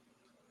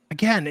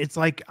again, it's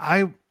like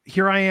I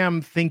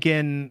am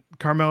thinking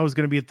Carmelo's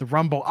going to be at the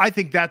Rumble. I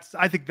think that's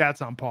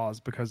on pause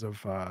because of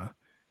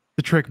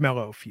the Trick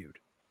Melo feud.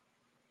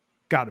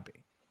 Got to be.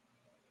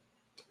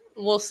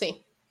 We'll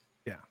see.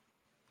 Yeah.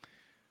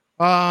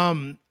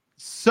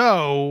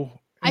 So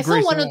I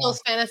saw one of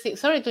those fantasy.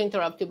 Sorry to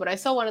interrupt you, but I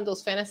saw one of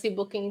those fantasy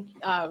booking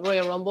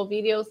Royal Rumble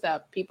videos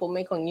that people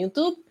make on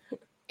YouTube,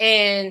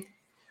 and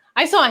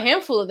I saw a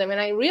handful of them, and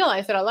I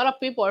realized that a lot of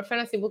people are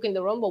fantasy booking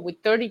the Rumble with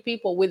 30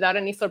 people without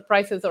any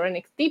surprises or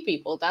NXT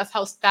people. That's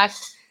how stacked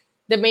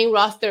the main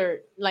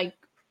roster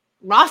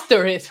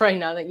is right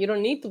now. That you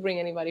don't need to bring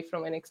anybody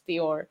from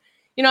NXT or,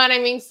 you know what I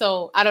mean.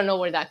 So I don't know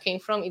where that came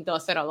from. It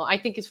does it a lot. I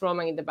think it's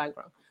Roman in the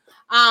background,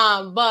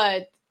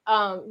 but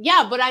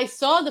I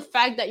saw the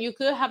fact that you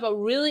could have a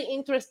really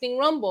interesting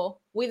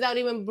Rumble without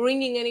even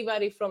bringing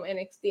anybody from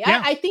NXT.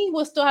 Yeah. I think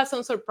we'll still have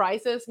some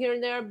surprises here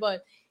and there,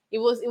 but it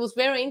was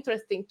very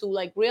interesting to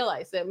like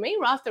realize that main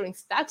roster in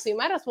stacks, so you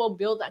might as well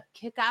build a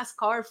kick-ass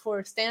card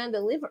for Stand and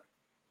Deliver.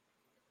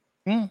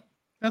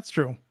 That's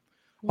true.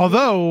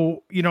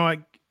 Although, you know,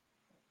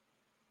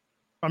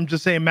 I'm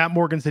just saying Matt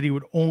Morgan said he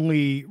would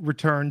only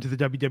return to the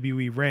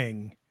WWE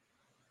ring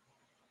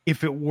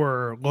if it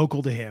were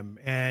local to him,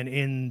 and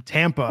in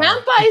Tampa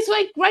is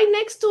like right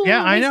next to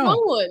I know.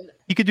 Longwood.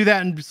 He could do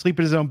that and sleep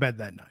in his own bed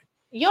that night.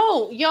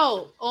 Yo,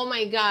 oh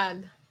my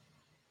God.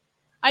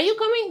 Are you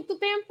coming to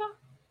Tampa?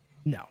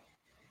 No.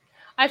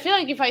 I feel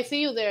like if I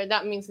see you there,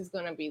 that means he's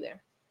going to be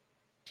there.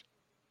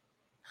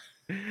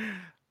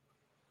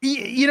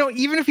 You know,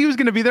 even if he was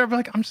going to be there, I'd be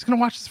like, I'm just going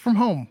to watch this from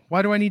home.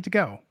 Why do I need to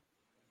go?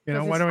 You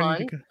know, why do I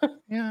need to go?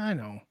 Yeah, I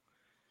know.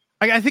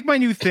 I think my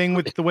new thing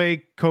with the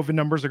way COVID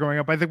numbers are going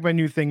up, I think my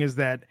new thing is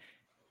that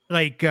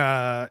like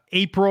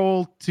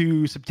April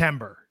to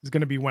September is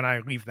going to be when I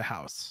leave the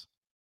house.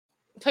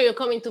 So you're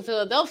coming to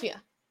Philadelphia?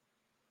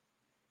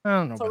 I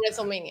don't know. For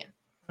WrestleMania.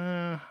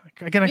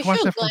 Again, I can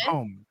watch that from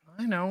home.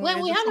 I know.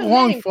 Glenn, we have a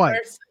long flight.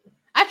 Person.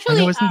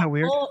 Actually, isn't that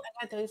weird? I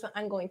gotta tell you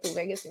something. I'm going to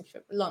Vegas in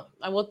long.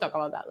 I will talk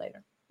about that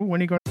later. Ooh,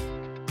 when are you going?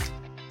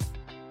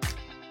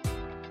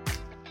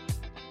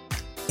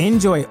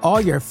 Enjoy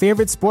all your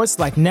favorite sports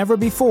like never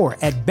before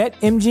at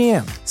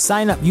BetMGM.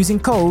 Sign up using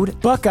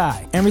code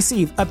Buckeye and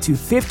receive up to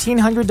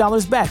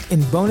 $1,500 back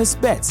in bonus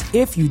bets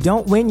if you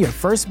don't win your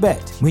first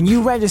bet. When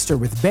you register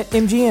with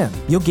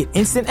BetMGM, you'll get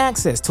instant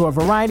access to a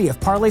variety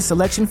of parlay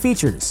selection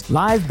features,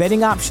 live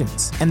betting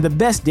options, and the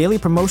best daily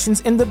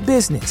promotions in the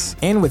business.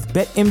 And with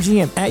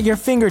BetMGM at your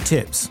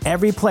fingertips,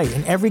 every play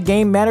and every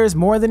game matters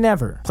more than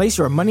ever. Place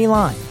your money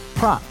line,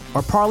 prop,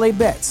 or parlay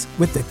bets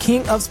with the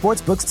king of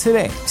sportsbooks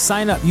today.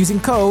 Sign up using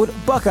code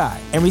Buckeye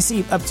and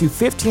receive up to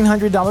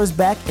 $1,500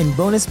 back in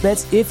bonus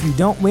bets if you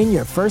don't win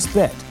your first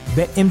bet.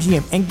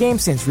 BetMGM and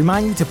GameSense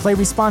remind you to play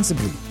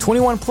responsibly.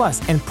 21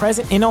 plus and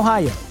present in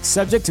Ohio,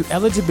 subject to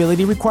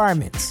eligibility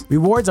requirements.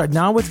 Rewards are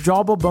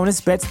non-withdrawable bonus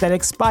bets that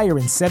expire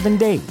in 7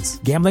 days.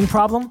 Gambling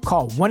problem?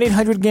 Call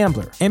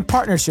 1-800-GAMBLER. In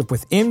partnership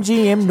with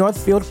MGM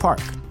Northfield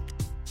Park.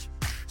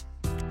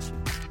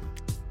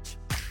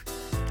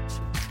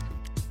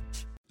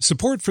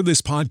 Support for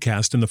this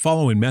podcast and the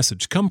following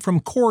message come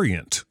from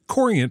Corient.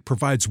 Corient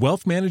provides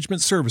wealth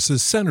management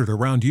services centered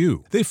around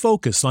you. They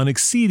focus on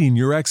exceeding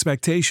your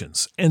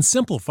expectations and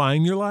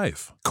simplifying your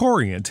life.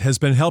 Corient has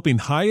been helping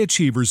high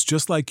achievers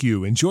just like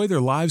you enjoy their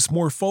lives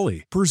more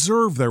fully,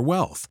 preserve their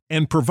wealth,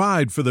 and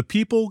provide for the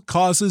people,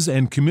 causes,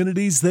 and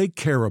communities they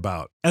care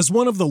about. As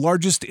one of the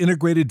largest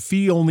integrated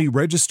fee-only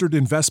registered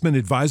investment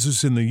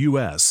advisors in the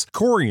U.S.,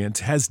 Corient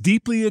has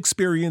deeply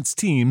experienced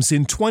teams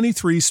in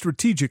 23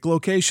 strategic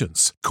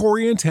locations.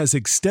 Corient has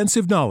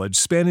extensive knowledge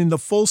spanning the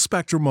full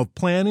spectrum of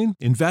planning,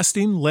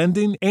 investing,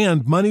 lending,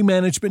 and money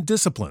management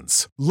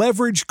disciplines.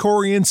 Leverage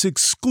Corient's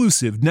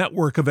exclusive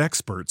network of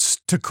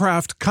experts to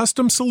craft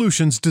custom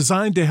solutions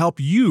designed to help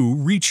you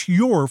reach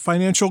your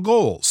financial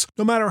goals,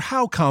 no matter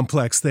how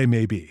complex they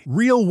may be.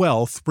 Real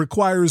wealth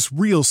requires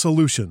real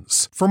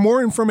solutions. For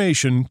more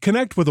information,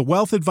 connect with a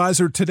wealth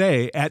advisor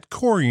today at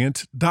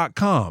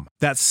Corient.com.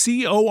 That's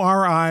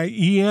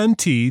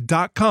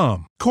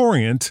Corient.com.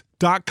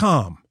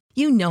 Corient.com.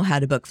 You know how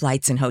to book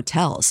flights and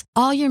hotels.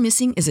 All you're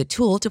missing is a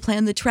tool to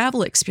plan the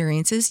travel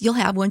experiences you'll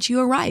have once you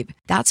arrive.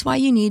 That's why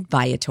you need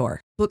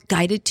Viator. Book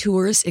guided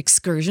tours,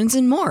 excursions,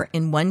 and more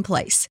in one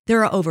place.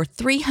 There are over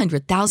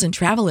 300,000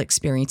 travel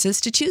experiences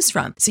to choose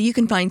from, so you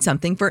can find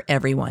something for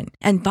everyone.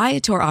 And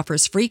Viator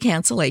offers free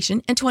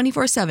cancellation and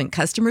 24/7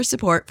 customer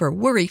support for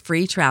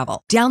worry-free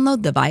travel.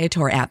 Download the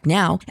Viator app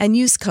now and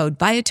use code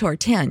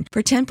Viator10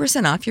 for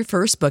 10% off your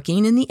first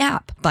booking in the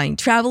app. Find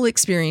travel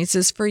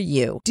experiences for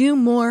you. Do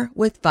more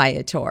with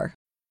Viator.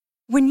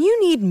 When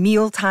you need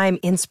mealtime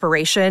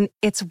inspiration,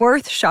 it's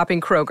worth shopping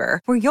Kroger,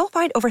 where you'll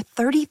find over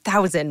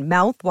 30,000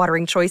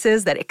 mouth-watering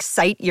choices that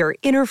excite your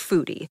inner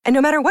foodie. And no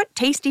matter what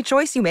tasty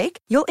choice you make,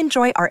 you'll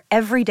enjoy our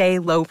everyday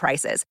low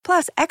prices,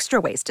 plus extra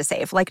ways to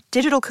save, like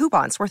digital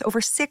coupons worth over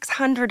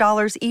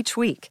 $600 each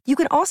week. You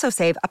can also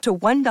save up to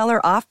 $1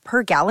 off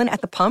per gallon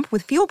at the pump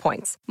with fuel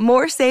points.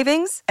 More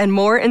savings and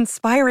more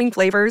inspiring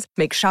flavors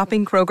make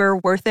shopping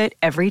Kroger worth it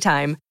every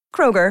time.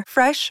 Kroger,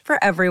 fresh for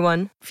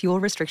everyone. Fuel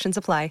restrictions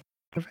apply.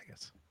 To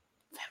Vegas.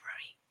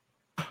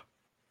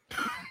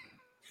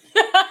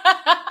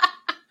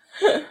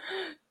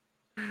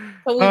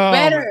 So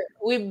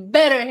we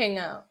better hang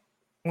out.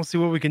 We'll see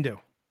what we can do.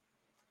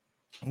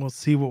 We'll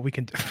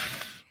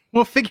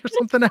We'll figure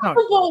something out.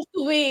 Supposed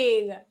to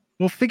be.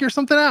 We'll figure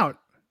something out.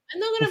 I'm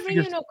not gonna bring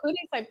you no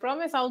cooties. I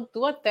promise. I'll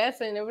do a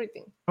test and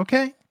everything.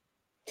 Okay.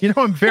 You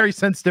know I'm very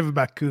sensitive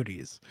about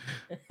cooties.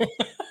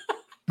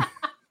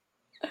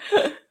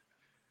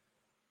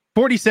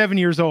 47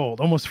 years old,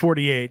 almost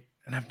 48.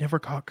 And I've never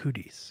caught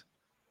cooties.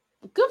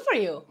 Good for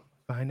you.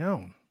 I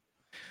know.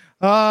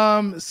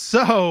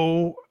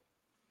 So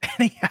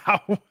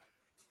anyhow.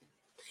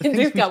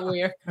 This got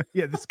weird.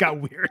 Yeah, this got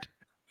weird.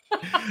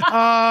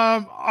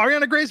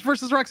 Ariana Grace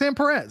versus Roxanne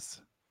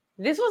Perez.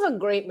 This was a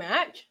great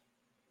match.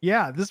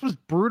 Yeah, this was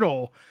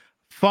brutal,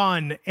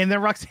 fun. And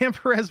then Roxanne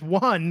Perez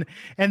won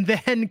and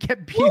then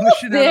kept beating the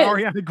shit out of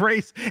Ariana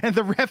Grace. And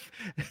the ref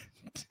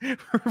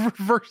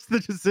reversed the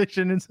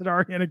decision and said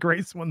Ariana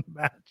Grace won the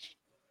match.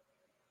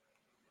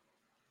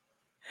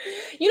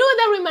 You know what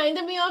that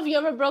reminded me of? You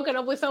ever broken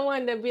up with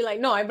someone and they'd be like,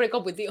 no, I break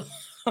up with you.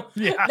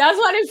 Yeah. That's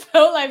what it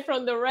felt like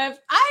from the refs.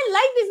 I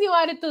like this new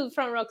attitude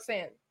from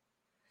Roxanne.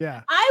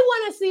 Yeah. I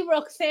want to see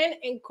Roxanne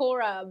and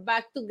Cora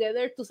back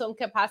together to some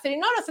capacity,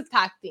 not as a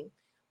tag team,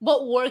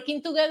 but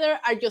working together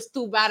are just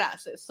two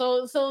badasses.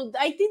 So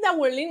I think that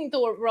we're leaning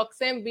toward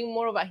Roxanne being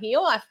more of a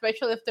heel,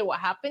 especially after what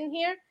happened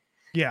here.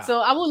 Yeah. So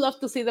I would love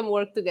to see them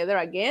work together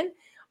again.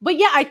 But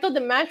yeah, I thought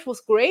the match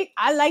was great.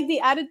 I like the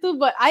attitude,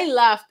 but I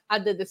laughed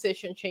at the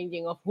decision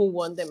changing of who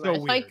won the match.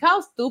 Weird. Like,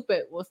 how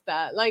stupid was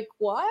that? Like,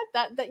 what?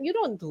 That you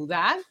don't do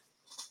that.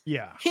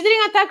 Yeah. She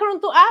didn't attack her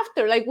until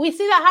after. Like, we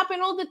see that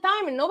happen all the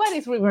time, and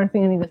nobody's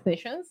reversing any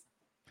decisions.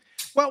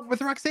 Well, with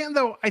Roxanne,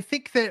 though, I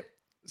think that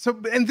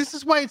and this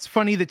is why it's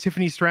funny that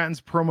Tiffany Stratton's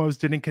promos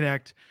didn't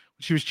connect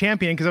when she was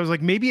champion, because I was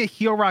like, maybe a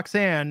heel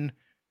Roxanne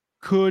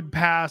could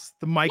pass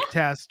the mic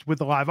test with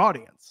the live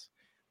audience.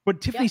 But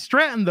Tiffany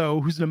Stratton,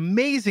 though, who's an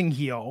amazing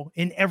heel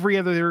in every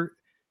other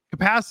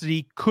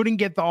capacity, couldn't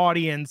get the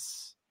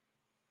audience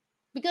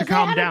because to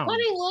calm down. Because they had her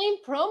cutting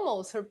lane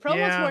promos. Her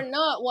promos were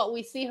not what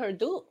we see her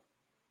do.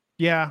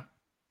 Yeah.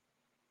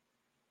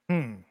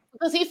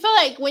 Because he felt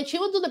like when she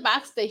would do the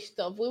backstage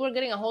stuff, we were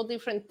getting a whole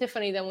different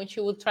Tiffany than when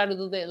she would try to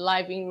do the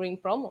live in-ring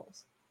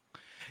promos.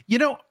 You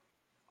know,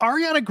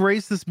 Ariana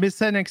Grace, this Miss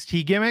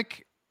NXT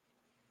gimmick,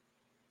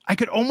 I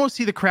could almost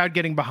see the crowd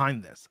getting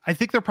behind this. I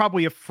think they're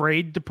probably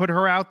afraid to put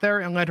her out there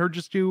and let her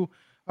just do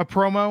a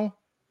promo.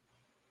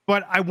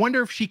 But I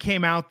wonder if she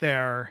came out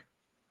there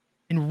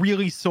and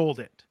really sold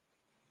it.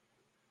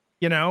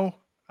 You know,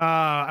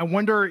 I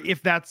wonder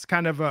if that's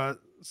kind of a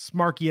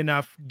smarky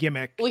enough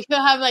gimmick. We should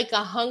have like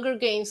a Hunger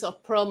Games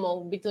of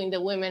promo between the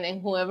women, and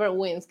whoever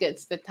wins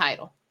gets the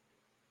title.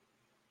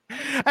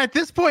 At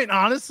this point,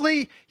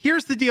 honestly,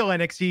 here's the deal,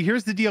 NXT.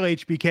 Here's the deal,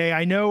 HBK.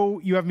 I know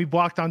you have me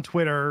blocked on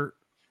Twitter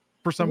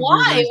for some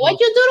Why? reason. What'd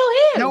you do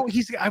to him? No,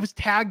 I was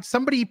tagged.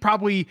 Somebody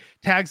probably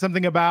tagged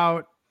something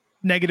about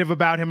negative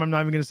about him. I'm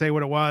not even going to say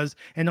what it was,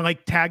 and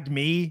like tagged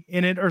me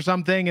in it or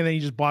something, and then he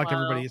just blocked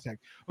everybody he's tagged.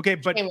 Okay,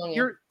 but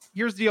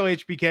here's the deal,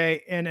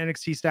 HBK and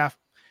NXT staff.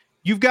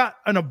 You've got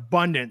an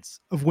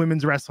abundance of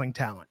women's wrestling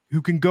talent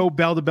who can go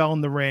bell to bell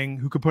in the ring,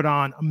 who could put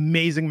on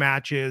amazing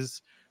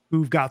matches,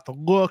 who've got the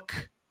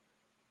look,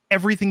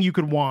 everything you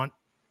could want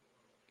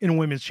in a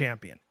women's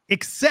champion,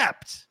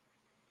 except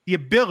the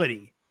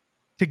ability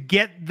to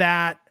get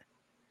that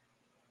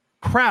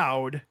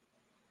crowd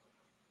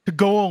to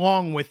go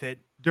along with it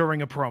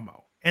during a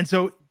promo. And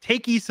so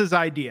take Issa's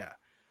idea.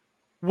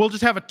 We'll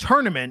just have a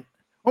tournament,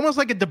 almost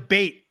like a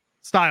debate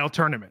style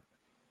tournament.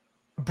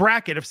 A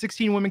bracket of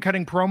 16 women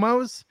cutting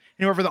promos,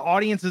 and whoever the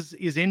audience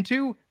is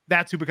into,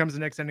 that's who becomes the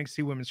next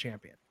NXT Women's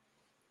Champion.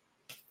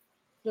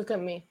 Look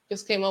at me.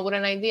 Just came up with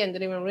an idea and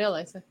didn't even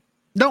realize it.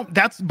 No,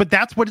 that's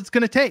what it's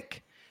going to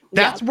take.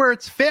 That's where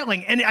it's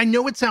failing. And I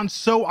know it sounds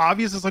so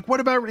obvious. It's like,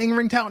 what about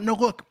in-ring talent? No,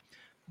 look,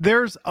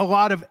 there's a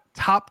lot of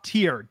top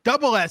tier,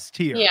 double S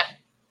tier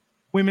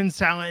women's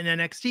talent in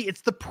NXT. It's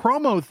the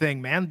promo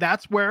thing, man.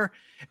 That's where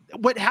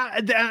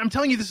I'm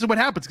telling you, this is what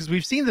happens because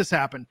we've seen this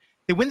happen.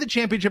 They win the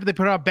championship. They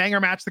put out a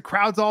banger match. The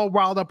crowd's all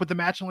riled up with the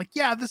match. And like,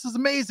 yeah, this is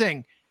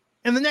amazing.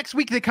 And the next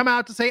week they come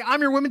out to say,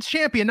 I'm your women's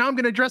champion. Now I'm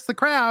going to address the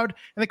crowd.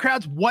 And the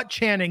crowd's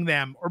chanting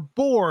them or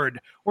bored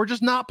or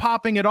just not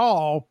popping at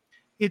all.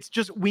 It's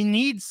just, we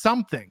need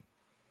something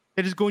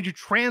that is going to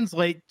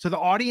translate to the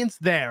audience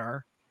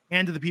there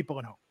and to the people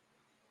at home.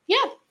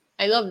 Yeah,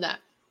 I love that.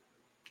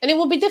 And it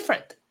will be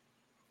different.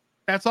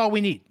 That's all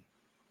we need.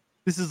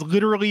 This is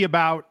literally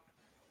about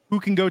who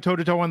can go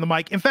toe-to-toe on the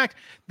mic. In fact,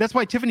 that's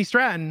why Tiffany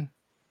Stratton,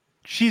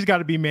 she's got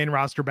to be main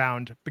roster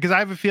bound, because I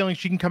have a feeling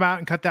she can come out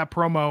and cut that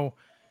promo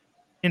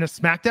in a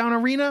SmackDown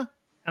arena,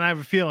 and I have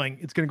a feeling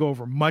it's going to go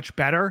over much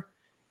better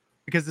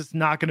because it's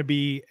not going to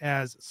be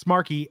as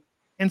smarky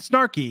and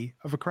snarky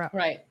of a crowd.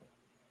 Right.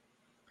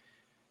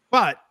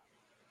 But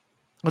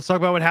let's talk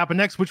about what happened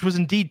next, which was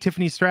indeed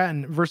Tiffany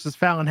Stratton versus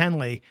Fallon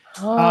Henley.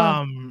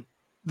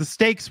 The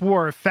stakes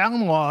were, if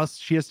Fallon lost,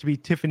 she has to be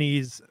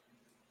Tiffany's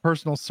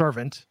personal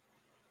servant.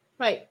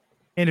 Right.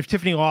 And if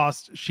Tiffany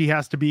lost, she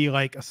has to be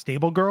like a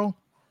stable girl.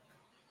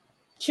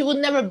 She would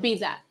never be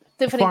that.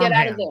 Tiffany, get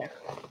out of there.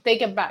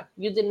 Take it back.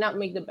 You did not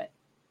make the bet.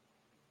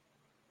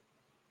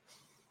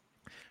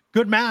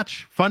 Good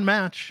match. Fun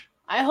match.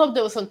 I hope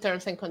there was some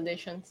terms and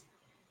conditions.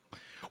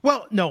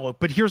 Well, no,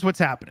 but here's what's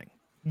happening.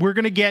 We're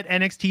going to get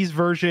NXT's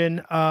version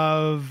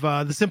of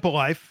The Simple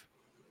Life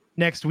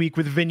next week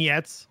with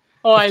vignettes.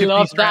 Oh, I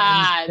love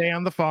that. Stay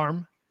on the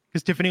farm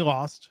because Tiffany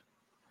lost.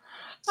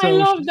 So I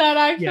love that,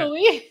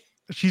 actually. Yeah,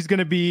 she's going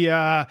to be,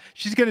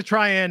 she's going to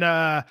try and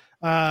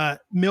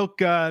milk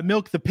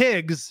the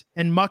pigs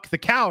and muck the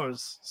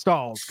cows'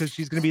 stalls because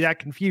she's going to be that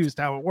confused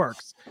how it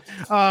works.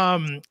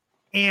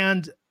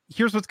 And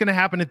here's what's going to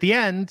happen at the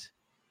end.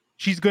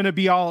 She's going to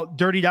be all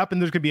dirtied up and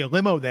there's going to be a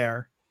limo there.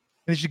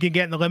 And then she's going to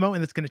get in the limo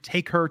and it's going to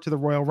take her to the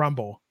Royal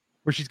Rumble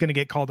where she's going to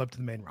get called up to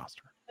the main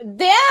roster.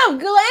 Damn,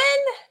 Glenn.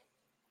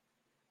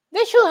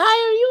 They should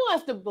hire you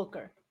as the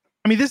booker.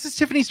 I mean, this is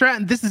Tiffany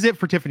Stratton. This is it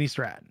for Tiffany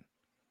Stratton.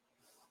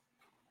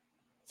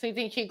 So you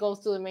think she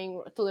goes to the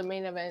main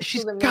event?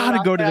 She's got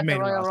to go to the main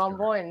Royal roster.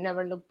 Rumble and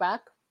never look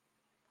back?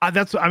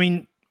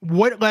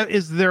 What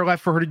is there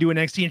left for her to do in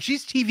NXT? And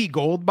she's TV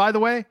gold, by the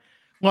way.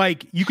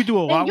 Like, you could do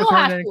a lot with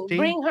her in NXT.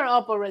 Bring her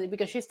up already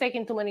because she's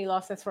taking too many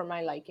losses for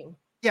my liking.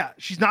 Yeah,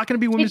 she's not going to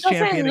be women's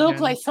champion again. She doesn't look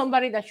like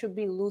somebody that should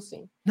be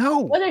losing.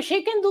 No. Whether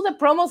she can do the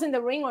promos in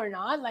the ring or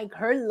not, like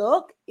her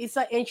look is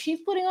like, and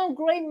she's putting on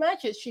great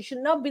matches. She should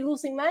not be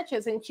losing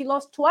matches, and she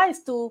lost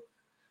twice to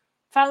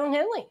Fallon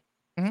Henley.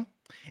 Mm-hmm.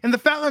 And the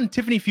Fallon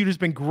Tiffany feud has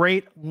been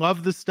great.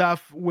 Love the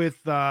stuff with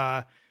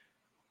Fallon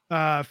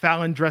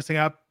dressing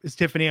up as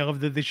Tiffany. I love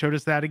that they showed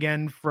us that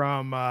again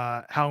from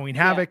Halloween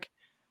Havoc.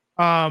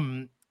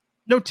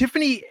 No,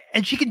 Tiffany,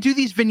 and she can do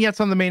these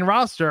vignettes on the main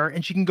roster,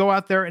 and she can go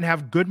out there and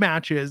have good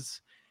matches.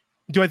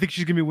 Do I think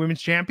she's going to be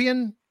women's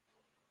champion?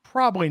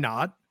 Probably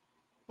not.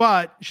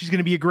 But she's going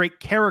to be a great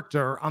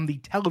character on the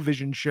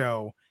television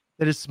show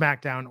that is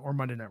SmackDown or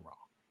Monday Night Raw.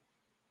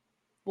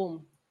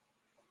 Boom.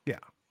 Yeah.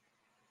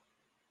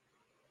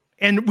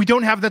 And we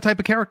don't have that type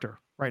of character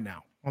right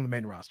now on the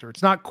main roster.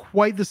 It's not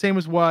quite the same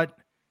as what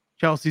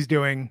Chelsea's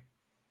doing.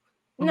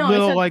 No, it's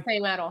not like the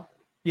same at all.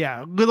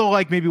 Yeah, a little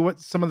like maybe what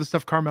some of the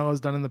stuff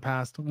Carmella's done in the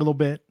past, a little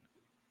bit.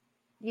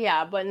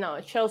 Yeah, but no,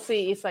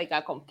 Chelsea is like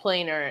a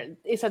complainer.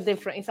 It's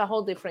a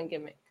whole different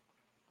gimmick.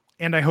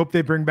 And I hope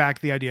they bring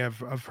back the idea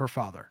of her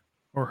father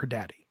or her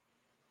daddy.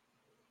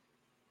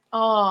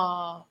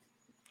 Oh,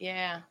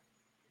 yeah.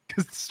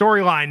 Because the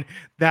storyline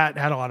that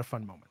had a lot of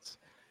fun moments.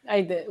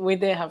 We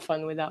did have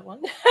fun with that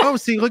one. Oh,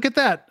 see, look at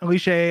that.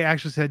 Alicia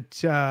actually said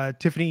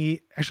Tiffany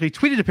actually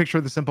tweeted a picture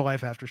of The Simple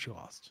Life after she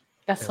lost.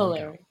 That's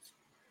hilarious.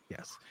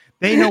 Yes.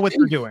 They know what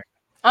they're doing.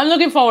 I'm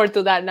looking forward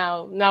to that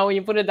now. Now, when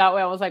you put it that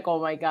way, I was like,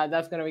 oh my God,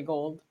 that's going to be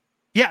gold.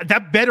 Yeah,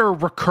 that better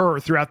recur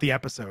throughout the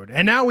episode.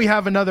 And now we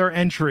have another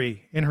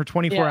entry in her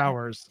 24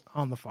 hours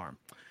on the farm.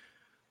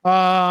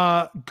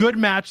 Good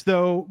match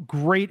though.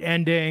 Great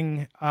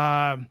ending.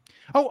 I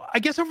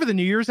guess over the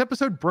New Year's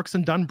episode, Brooks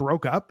and Dunn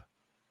broke up.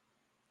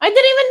 I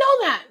didn't even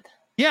know that.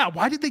 Yeah,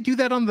 why did they do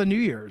that on the New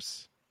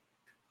Year's?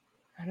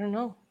 I don't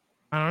know.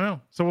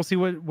 So we'll see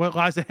what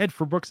lies ahead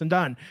for Brooks and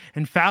Dunn.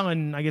 And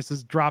Fallon, I guess,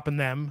 is dropping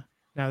them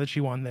now that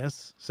she won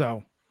this.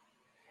 So.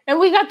 And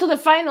we got to the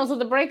finals of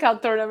the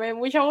breakout tournament,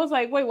 which I was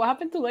like, wait, what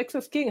happened to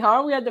Lexus King? How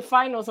are we at the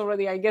finals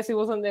already? I guess it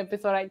was on the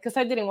episode because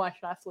I didn't watch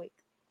last week.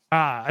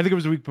 I think it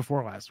was a week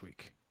before last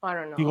week. I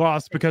don't know. He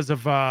lost because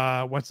of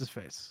what's his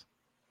face?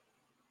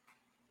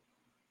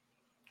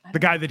 The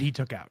guy that he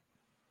took out.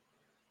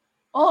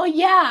 Oh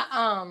yeah.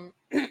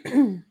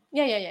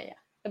 Yeah.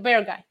 The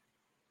bear guy.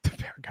 The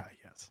bear guy,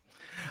 yes.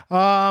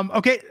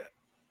 Okay.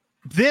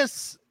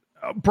 This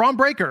Braun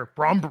Breaker.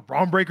 Braun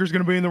Breaker's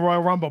going to be in the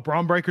Royal Rumble.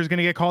 Braun Breaker's going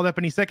to get called up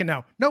any second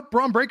now. Nope.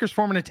 Braun Breaker's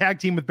forming a tag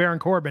team with Baron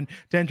Corbin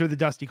to enter the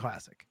Dusty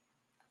Classic.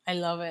 I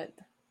love it.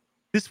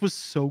 This was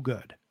so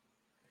good.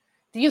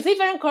 Do you see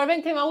Baron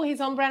Corbin came out with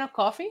his own brand of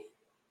coffee?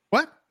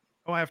 What?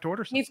 Oh, I have to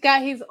order some. He's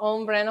got his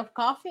own brand of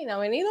coffee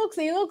now, and he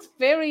looks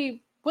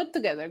very put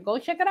together. Go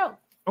check it out.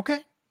 Okay.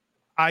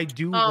 I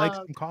do like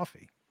some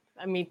coffee.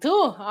 Me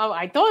too.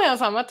 I told him,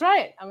 so I'm gonna try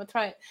it.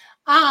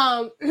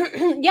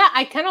 Yeah,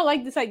 I kind of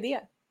like this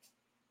idea.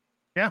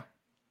 Yeah.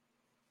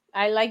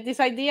 I like this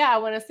idea. I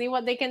want to see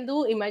what they can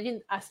do.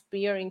 Imagine a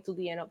spear into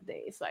the end of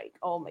days. Like,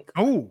 oh my god.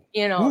 Oh.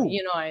 You know,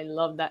 I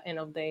love that end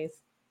of days.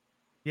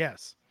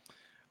 Yes.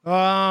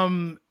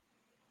 And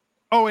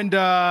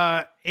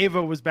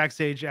Ava was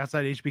backstage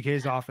outside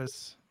HBK's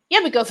office. Yeah,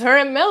 because her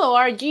and Mello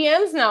are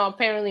GMs now,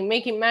 apparently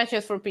making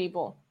matches for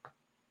people.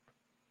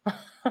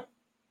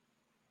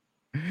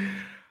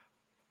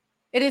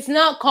 It is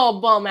not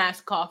called bum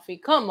ass coffee.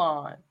 Come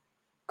on,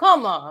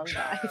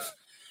 guys.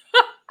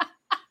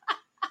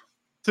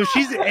 So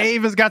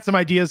Ava's got some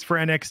ideas for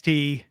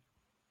NXT.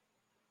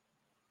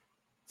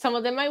 Some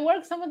of them might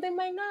work, some of them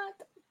might not.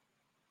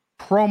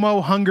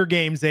 Promo Hunger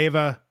Games,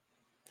 Ava.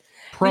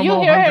 Did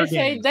you hear her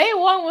say day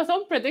one was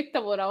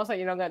unpredictable? And I was like,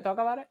 you're not gonna talk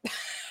about it.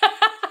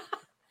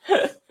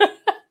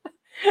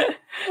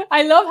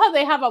 I love how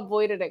they have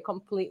avoided it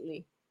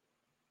completely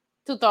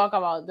to talk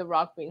about The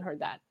Rock being her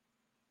dad.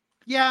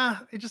 Yeah,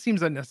 it just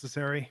seems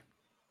unnecessary.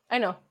 I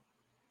know.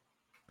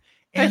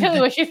 Especially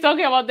when she's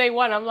talking about day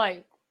one, I'm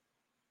like,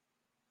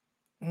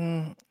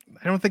 I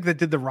don't think that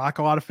did The Rock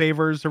a lot of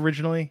favors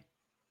originally.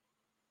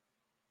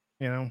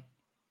 You know?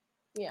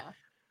 Yeah.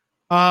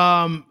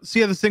 So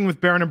yeah, this thing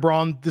with Baron and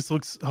Braun, this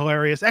looks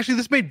hilarious. Actually,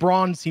 this made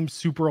Braun seem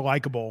super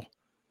likable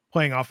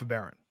playing off of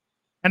Baron.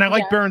 And I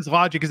like Baron's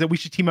logic is that we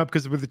should team up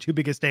because we're the two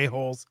biggest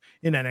a-holes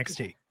in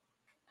NXT.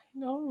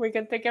 No, we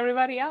can take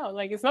everybody out.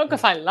 Like, it's not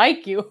because I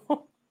like you.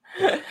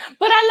 But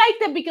I like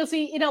that because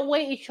in a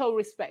way it shows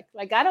respect.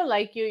 Like, I don't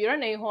like you. You're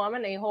an a-hole. I'm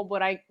an a-hole.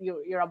 But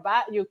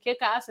you kick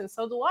ass and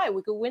so do I.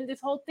 We could win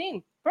this whole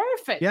thing.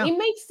 Perfect. Yeah. It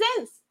makes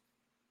sense.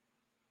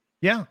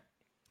 Yeah.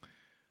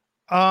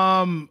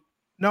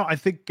 No, I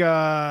think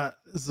this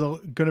is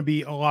going to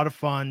be a lot of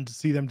fun to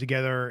see them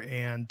together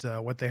and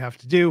what they have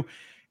to do.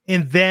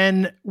 And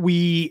then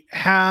we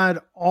had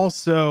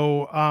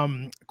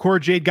also Cora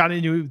Jade got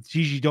into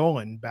Gigi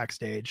Dolan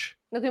backstage.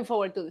 Looking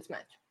forward to this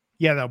match.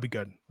 Yeah, that'll be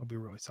good. It'll be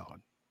really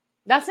solid.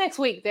 That's next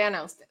week. They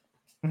announced it.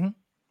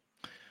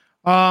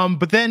 Mm-hmm.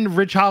 But then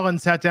Rich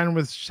Holland sat down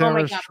with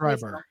Sarah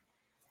Schreiber.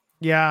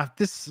 Yeah,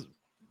 this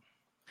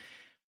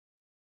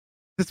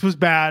was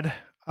bad.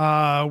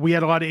 We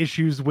had a lot of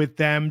issues with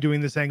them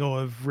doing this angle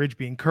of Ridge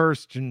being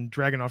cursed and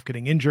Dragunov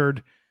getting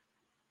injured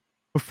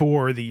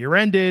before the year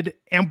ended.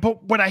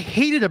 But what I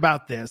hated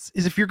about this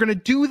is if you're going to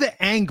do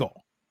the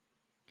angle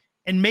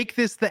and make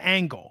this the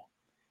angle,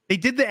 they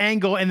did the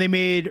angle and they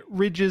made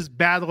Ridge's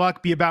bad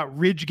luck be about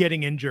Ridge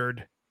getting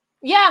injured.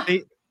 Yeah.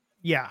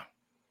 Yeah.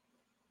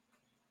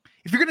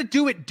 If you're going to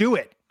do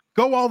it.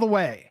 Go all the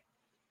way.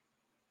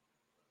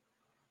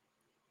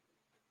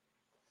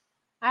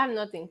 I have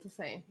nothing to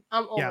say.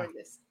 I'm over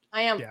this.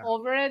 I am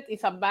over it.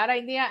 It's a bad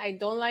idea. I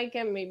don't like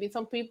it. Maybe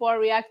some people are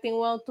reacting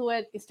well to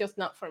it. It's just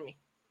not for me.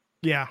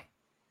 Yeah,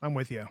 I'm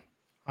with you.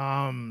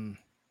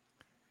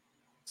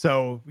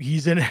 So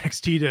he's in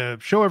NXT to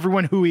show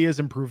everyone who he is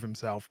and prove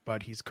himself,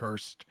 but he's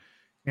cursed,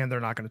 and they're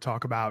not going to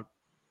talk about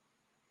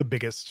the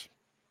biggest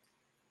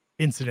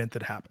incident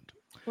that happened.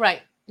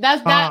 Right.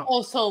 That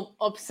also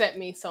upset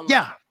me so much.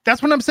 Yeah,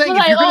 that's what I'm saying.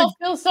 Like,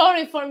 feel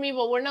sorry for me,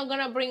 but we're not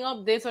going to bring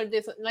up this or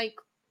this. Like,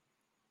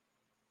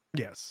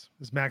 yes,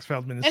 as Max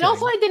Feldman is and saying.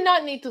 also, I did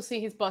not need to see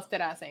his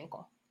busted ass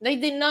ankle. They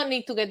did not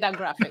need to get that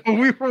graphic.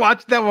 We were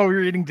watching that while we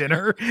were eating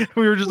dinner.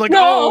 We were just like,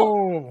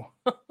 oh.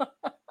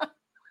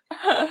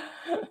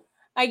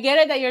 I get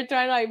it that you're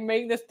trying to like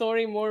make the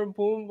story more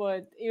boom,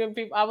 but even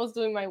people, I was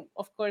doing my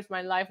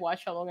live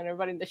watch along, and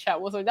everybody in the chat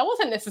was like, that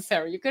wasn't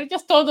necessary. You could have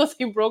just told us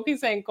he broke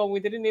his ankle. We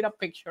didn't need a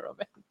picture of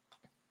it.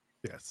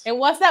 Yes. And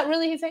was that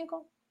really his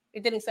ankle?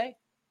 It didn't say.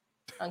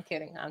 I'm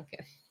kidding.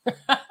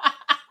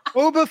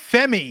 Oba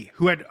Femi,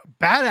 who had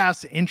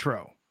badass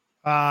intro,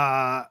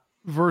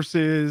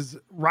 versus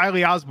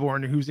Riley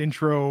Osborne, whose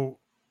intro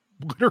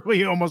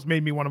literally almost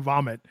made me want to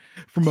vomit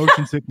from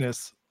motion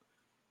sickness.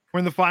 We're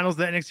in the finals of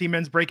the NXT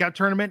Men's Breakout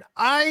Tournament.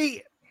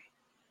 I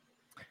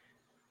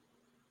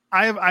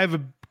have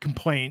a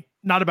complaint,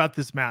 not about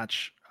this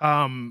match,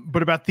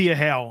 but about Thea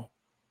Hale.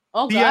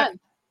 Oh, God.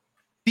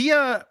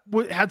 Thea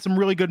had some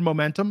really good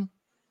momentum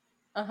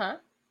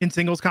in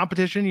singles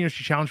competition. You know,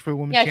 she challenged for the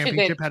women's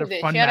championship. She had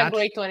a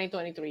great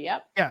 2023.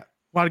 Yep. Yeah,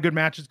 a lot of good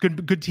matches.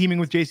 Good teaming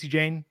with JC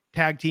Jane.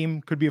 Tag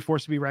team, could be a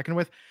force to be reckoned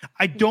with.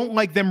 I don't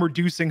like them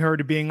reducing her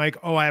to being like,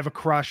 oh, I have a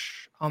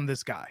crush on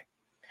this guy.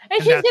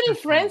 And she's getting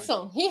friend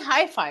zone. He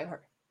high-five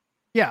her.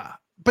 Yeah,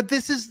 but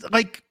this is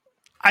like,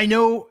 I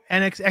know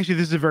NXT. Actually,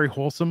 this is a very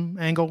wholesome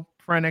angle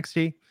for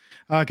NXT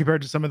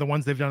compared to some of the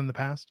ones they've done in the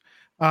past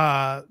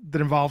that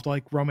involved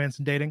like romance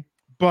and dating.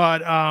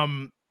 But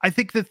I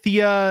think that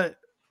Thea,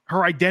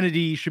 her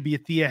identity should be a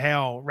Thea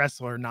Hale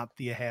wrestler, not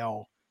Thea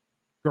Hale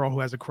girl who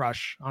has a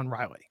crush on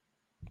Riley.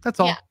 That's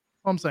all. Yeah.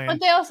 All I'm saying. But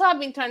they also have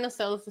been trying to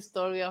sell us the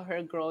story of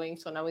her growing,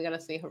 so now we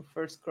gotta see her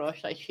first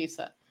crush. Like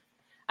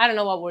I don't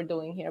know what we're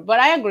doing here, but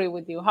I agree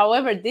with you.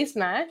 However, this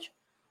match,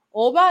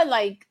 Oba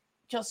like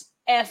just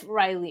F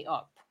Riley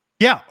up.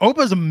 Yeah,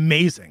 Oba's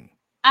amazing.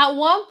 At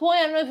one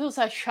point, I don't know if it was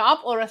a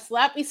chop or a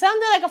slap. It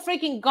sounded like a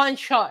freaking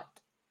gunshot.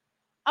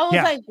 I was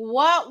like,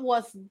 what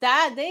was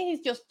that? Then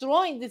he's just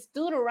throwing this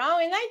dude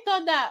around. And I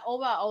thought that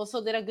Oba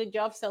also did a good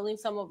job selling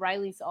some of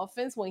Riley's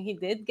offense when he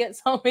did get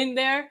some in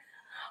there.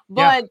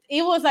 But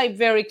it was like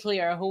very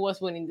clear who was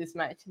winning this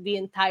match the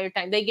entire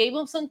time. They gave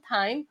him some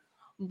time.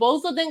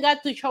 Both of them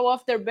got to show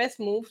off their best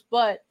moves,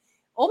 but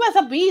Oba's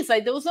a beast.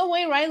 Like there was no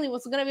way Riley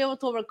was gonna be able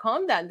to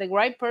overcome that. The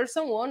right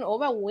person won.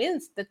 Oba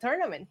wins the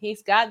tournament.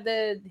 He's got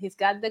the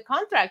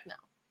contract now.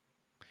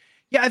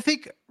 Yeah, I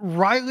think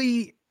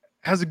Riley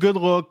has a good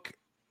look.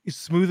 He's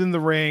smooth in the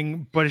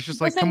ring, but it's just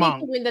like, come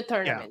on, to win the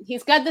tournament. Yeah.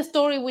 He's got the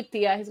story with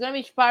Tia. He's gonna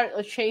be part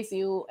of Chase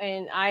U,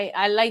 and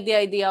I like the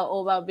idea of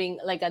Oba being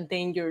like a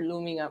danger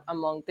looming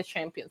among the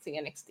champions in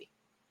NXT.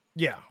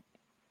 Yeah,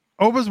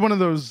 Oba's one of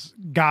those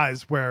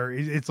guys where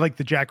it's like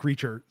the Jack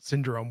Reacher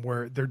syndrome,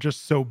 where they're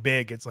just so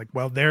big. It's like,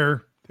 well,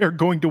 they're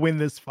going to win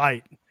this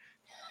fight.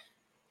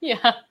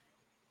 Yeah,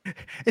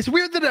 it's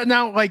weird that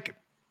now, like,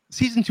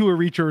 season 2 of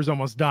Reacher is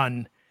almost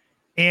done.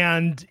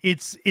 And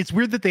it's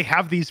weird that they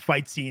have these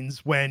fight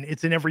scenes when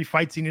it's in every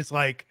fight scene. It's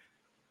like,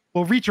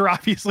 well, Reacher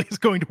obviously is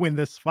going to win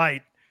this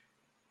fight.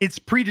 It's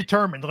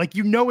predetermined. Like,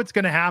 you know, it's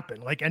going to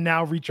happen. Like, and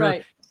now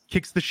Reacher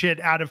kicks the shit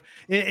out of,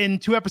 in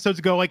 2 episodes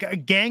ago, like a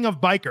gang of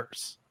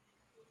bikers.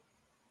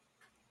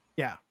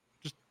 Yeah.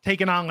 Just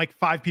taking on like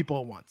 5 people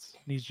at once.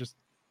 And he's just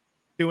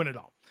doing it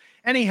all.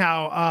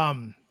 Anyhow,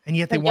 and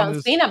yet they want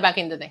John Cena back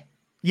in the day.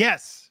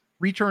 Yes.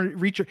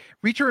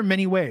 Reacher in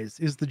many ways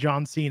is the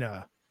John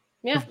Cena.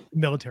 Yeah,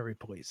 military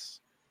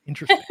police.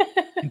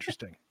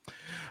 Interesting.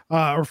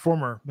 Or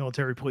former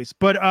military police.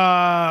 But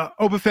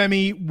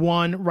Obafemi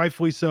won,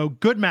 rightfully so.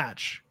 Good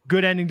match.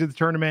 Good ending to the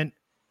tournament.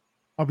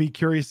 I'll be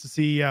curious to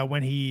see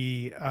when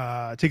he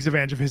takes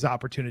advantage of his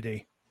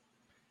opportunity.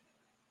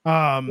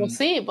 We'll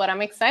see, but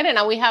I'm excited.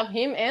 Now we have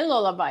him and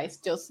Lola Vice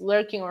just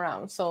lurking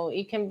around. So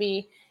it can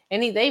be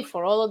any day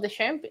for all of the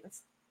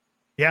champions.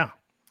 Yeah.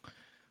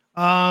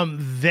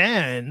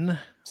 Then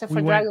except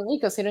for Dragon Lee,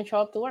 because he didn't show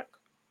up to work.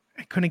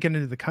 I couldn't get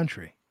into the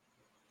country.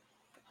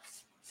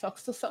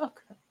 Sucks to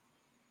suck.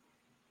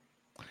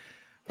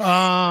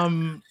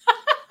 Then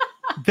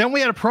we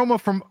had a promo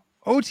from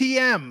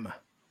OTM.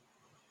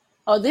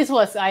 Oh,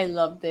 I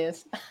love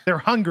this. They're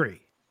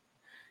hungry.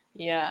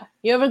 Yeah.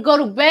 You ever go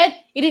to bed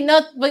eating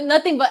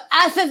nothing but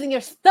acids in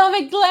your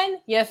stomach,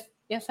 Glenn? Yes,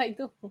 I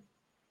do.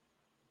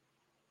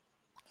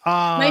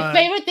 My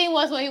favorite thing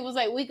was when he was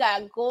like, we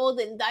got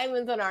gold and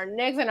diamonds on our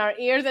necks and our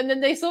ears, and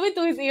then they zoomed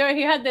into his ear.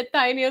 He had the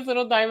tiniest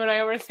little diamond I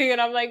ever seen, and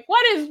I'm like,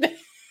 what is this?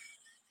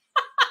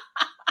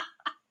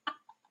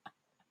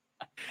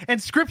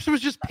 And Scripps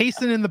was just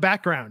pacing in the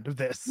background of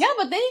this. Yeah,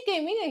 but then he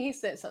came in and he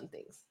said some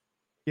things.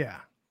 Yeah.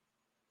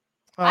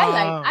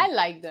 I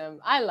like them.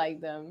 I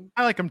like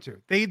them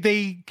too.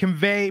 They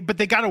convey, but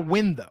they got to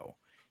win though.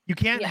 You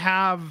can't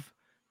have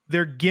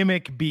their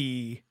gimmick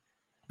be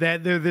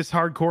that they're this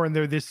hardcore and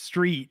they're this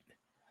street.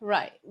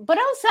 Right. But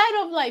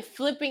outside of like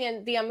flipping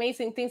and the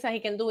amazing things that he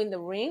can do in the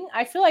ring,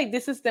 I feel like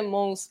this is the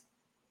most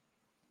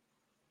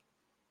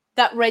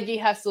that Reggie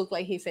has looked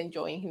like he's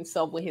enjoying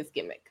himself with his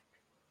gimmick.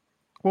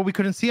 Well, we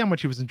couldn't see how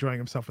much he was enjoying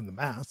himself in the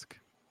mask.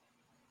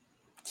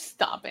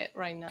 Stop it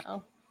right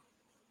now.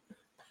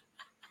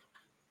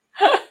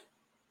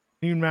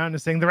 Moon Mountain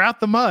is saying they're out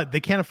the mud.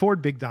 They can't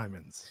afford big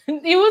diamonds.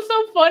 It was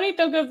so funny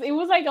though, because it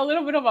was like a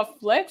little bit of a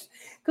flex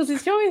because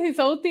he's showing his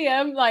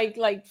OTM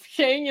like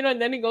Shane, and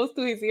then he goes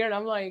to his ear, and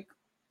I'm like,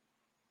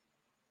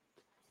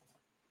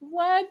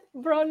 what,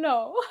 bro?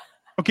 No.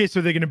 Okay,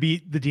 so they're gonna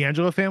beat the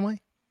D'Angelo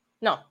family?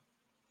 No.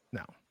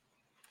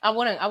 I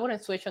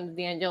wouldn't switch on the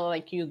D'Angelo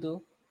like you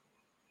do.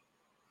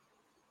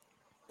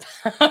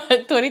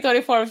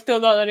 2024, I'm still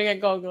not letting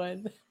it go,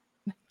 Glenn.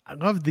 I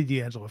love the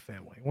D'Angelo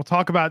family. We'll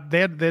talk about they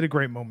had a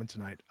great moment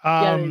tonight.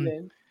 Yeah, they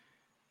did.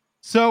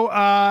 So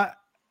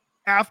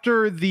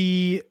after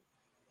the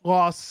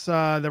loss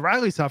that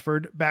Riley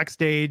suffered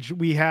backstage,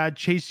 we had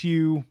Chase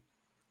U,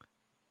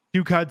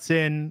 Duke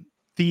Hudson,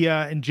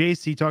 Thea, and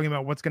JC talking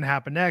about what's going to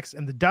happen next.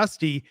 And the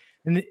Dusty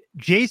and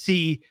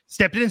JC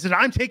stepped in and said,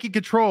 I'm taking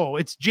control.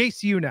 It's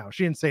JCU now.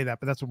 She didn't say that,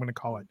 but that's what I'm going to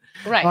call it.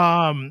 Right.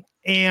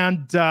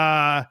 And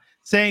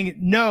saying,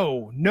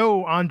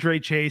 no, Andre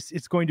Chase.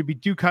 It's going to be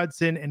Duke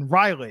Hudson and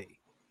Riley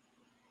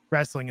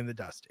wrestling in the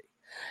Dusty.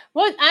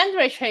 Well,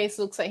 Andre Chase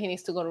looks like he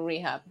needs to go to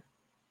rehab.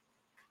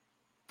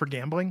 For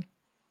gambling?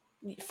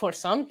 For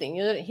something.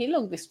 He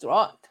looked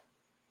distraught.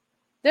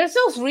 There's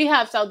those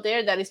rehabs out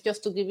there that is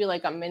just to give you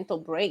like a mental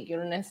break. You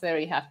don't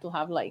necessarily have to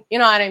have like, you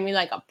know what I mean?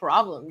 Like a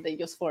problem. They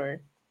just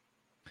for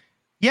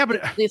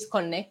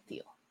disconnect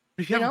you.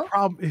 If you have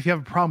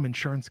a problem,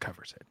 insurance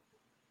covers it.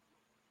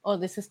 Oh,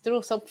 this is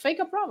true. So fake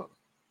a problem.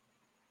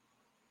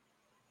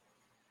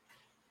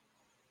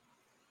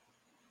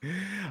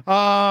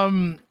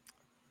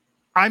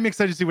 I'm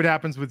excited to see what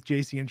happens with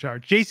JC in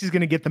charge. JC's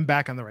going to get them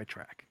back on the right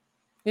track.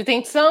 You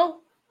think so?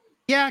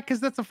 Yeah, because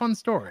that's a fun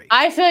story.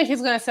 I feel like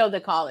she's going to sell the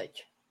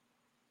college.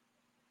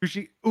 Is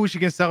she going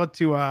to sell it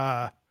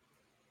to,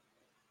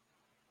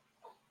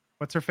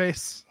 what's her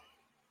face?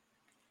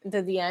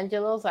 The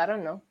D'Angelos? I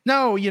don't know.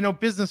 No,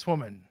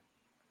 businesswoman.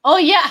 Oh,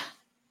 yeah.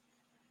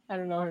 I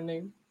don't know her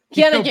name.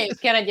 Kiana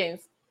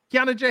James.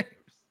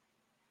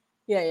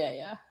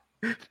 Yeah.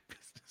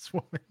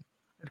 Businesswoman.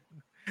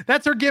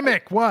 That's her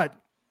gimmick. What?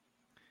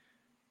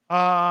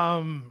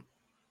 I'm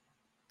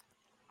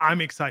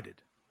excited.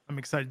 I'm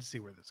excited to see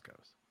where this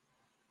goes.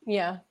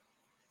 Yeah.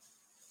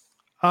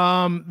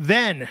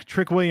 Then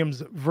Trick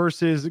Williams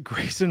versus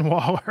Grayson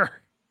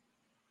Waller.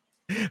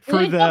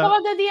 Talk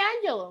about the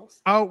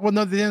D'Angelos. Oh, well,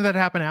 no, didn't that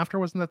happen after?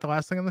 Wasn't that the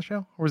last thing on the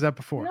show? Or was that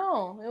before?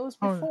 No, it was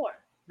before. Oh,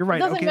 you're right.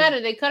 It doesn't matter.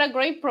 They cut a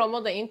great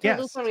promo. They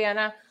introduced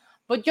Ariana,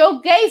 but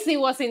Joe Gacy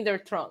was in their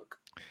trunk.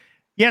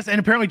 Yes, and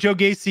apparently Joe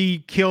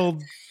Gacy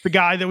killed the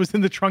guy that was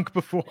in the trunk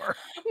before.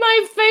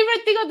 My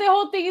favorite thing of the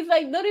whole thing is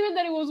like, not even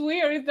that it was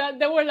weird, is that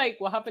they were like,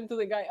 what happened to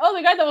the guy? Oh,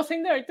 the guy that was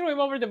in there, I threw him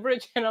over the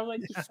bridge. And I'm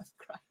like, Jesus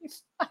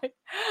Christ.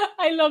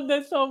 I love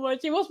that so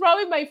much. It was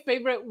probably my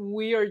favorite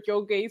weird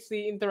Joe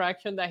Gacy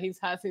interaction that he's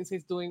had since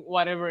he's doing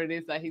whatever it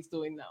is that he's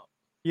doing now.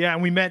 Yeah,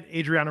 and we met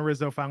Adriana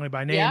Rizzo finally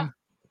by name. Yeah.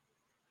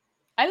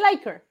 I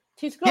like her.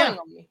 She's growing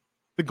on me.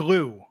 The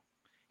glue.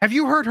 Have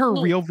you heard her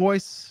real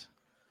voice?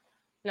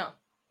 No.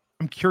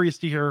 I'm curious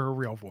to hear her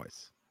real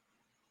voice.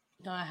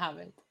 No, I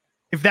haven't.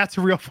 If that's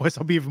a real voice,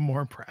 I'll be even more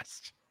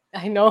impressed.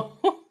 I know.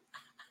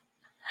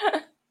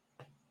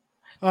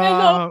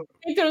 I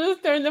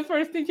introduced her, and the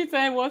first thing she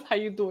said was, "How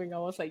you doing?" I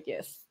was like,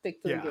 "Yes,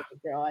 stick to the game,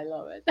 girl. I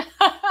love it."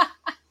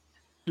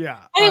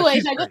 Yeah.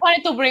 Anyways, I just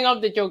wanted to bring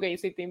up the Joe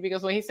Gacy thing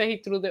because when he said he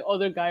threw the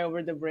other guy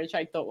over the bridge,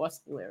 I thought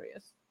was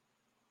hilarious.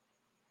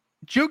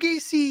 Joe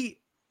Gacy,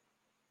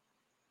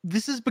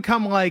 this has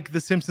become like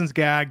the Simpsons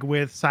gag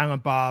with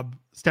Silent Bob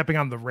stepping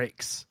on the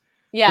rakes.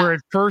 Yeah. Where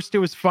at first it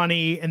was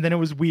funny and then it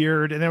was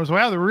weird and then it was,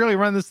 wow, they're really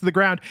running this to the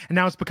ground. And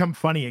now it's become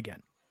funny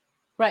again.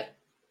 Right.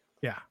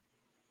 Yeah.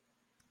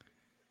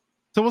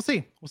 So we'll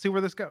see. We'll see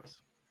where this goes.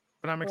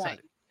 But I'm excited.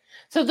 Right.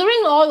 So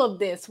during all of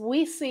this,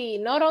 we see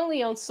not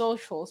only on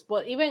socials,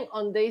 but even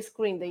on their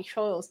screen, they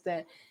show us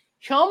that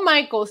Shawn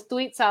Michaels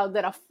tweets out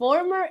that a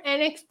former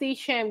NXT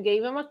champ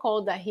gave him a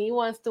call that he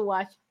wants to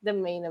watch the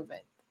main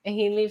event. And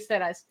he leaves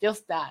it as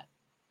just that.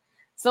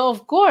 So,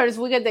 of course,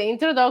 we get the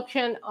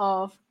introduction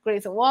of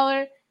Grayson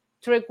Waller,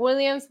 Trick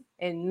Williams,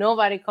 and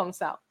nobody comes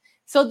out.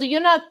 So do you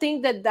not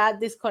think that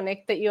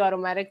disconnected you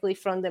automatically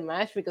from the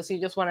match because you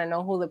just want to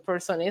know who the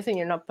person is and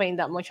you're not paying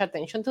that much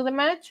attention to the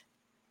match?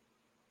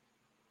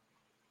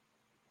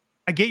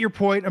 I get your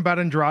point about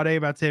Andrade,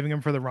 about saving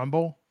him for the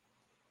Rumble.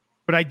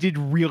 But I did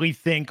really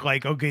think,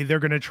 like, okay, they're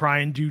going to try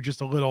and do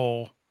just a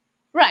little...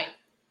 Right.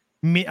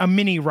 A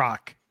mini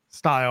Rock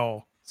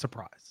style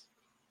surprise.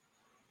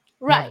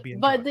 Right,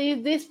 but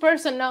this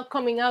person not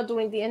coming out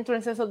during the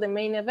entrances of the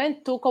main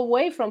event took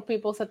away from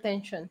people's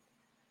attention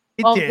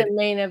the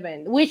main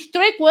event, which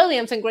Trick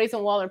Williams and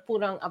Grayson Waller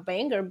put on a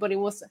banger, but it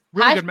was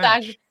really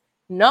hashtag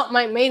not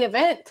my main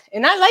event.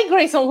 And I like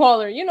Grayson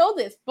Waller, you know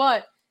this,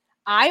 but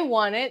I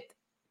wanted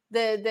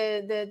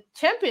the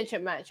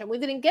championship match, and we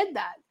didn't get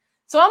that.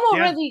 So I'm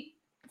already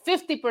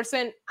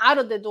 50% out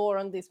of the door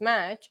on this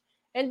match,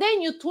 and then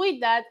you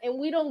tweet that, and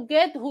we don't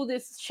get who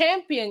this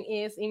champion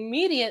is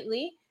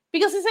immediately.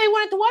 Because he said he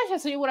wanted to watch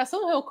it, so you would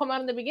assume he'll come out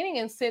in the beginning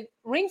and sit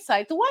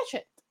ringside to watch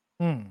it.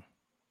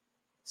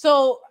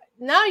 So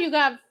now you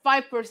got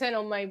 5%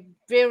 of my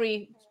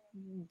very,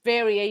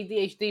 very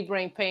ADHD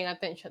brain paying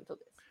attention to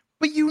this.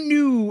 But you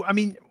knew, I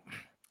mean,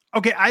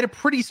 okay, I had a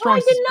pretty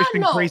strong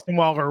suspicion Grayson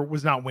Waller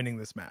was not winning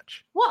this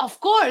match. Well, of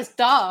course,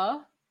 duh.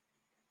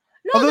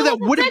 No, although that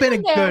would have been a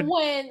good...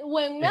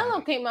 When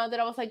Melo came out, that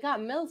I was like, God,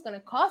 Melo's going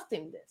to cost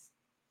him this.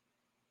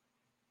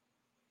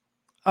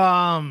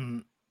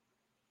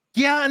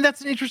 Yeah, and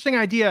that's an interesting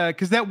idea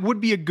because that would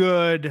be a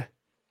good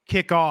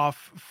kickoff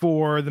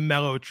for the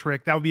Melo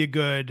trick. That would be a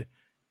good...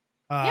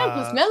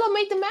 because Melo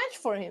made the match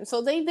for him.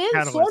 So they did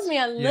sort me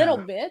a little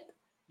bit.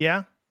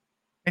 Yeah.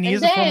 And he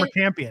is a former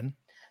champion.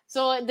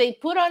 So they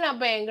put on a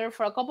banger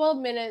for a couple of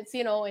minutes,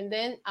 and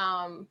then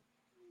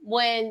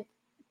when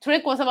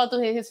Trick was about to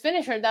hit his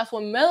finisher, that's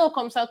when Melo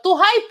comes out to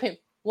hype him.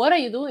 What are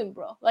you doing,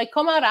 bro? Like,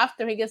 come out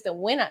after he gets the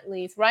win at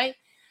least, right?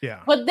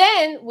 Yeah. But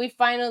then we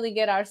finally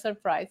get our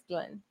surprise,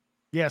 Glenn.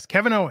 Yes,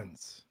 Kevin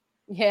Owens.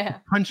 Yeah.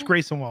 Punched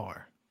Grayson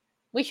Waller.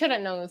 We should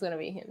have known it was going to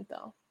be him,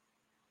 though.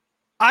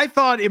 I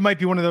thought it might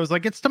be one of those,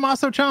 like, it's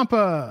Tommaso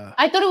Ciampa.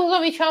 I thought it was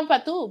going to be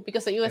Ciampa, too,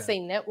 because the USA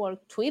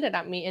Network tweeted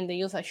at me and they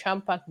used a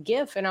Ciampa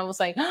gif, and I was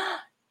like,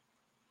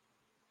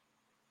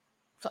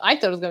 so I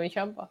thought it was going to be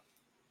Ciampa.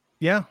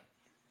 Yeah.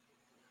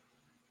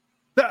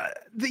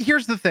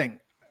 Here's the thing.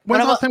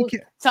 When's the last time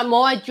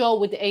Samoa Joe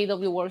with the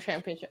AEW World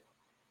Championship?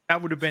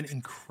 That would have been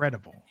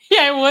incredible.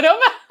 Yeah, it would have.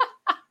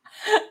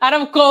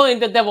 Adam Cole in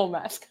the devil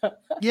mask.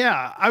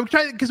 Yeah, I would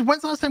try, because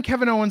when's the last time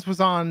Kevin Owens was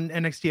on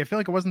NXT? I feel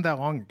like it wasn't that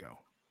long ago.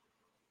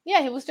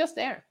 Yeah, he was just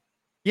there.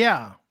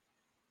 Yeah.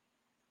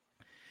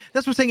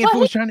 That's what I'm saying. If it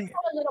was trying to...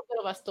 a little bit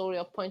of a story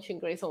of punching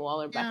Grayson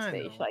Waller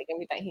backstage, like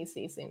every time he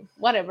sees him.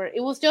 Whatever.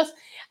 It was just,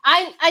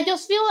 I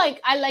just feel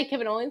like I like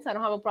Kevin Owens. I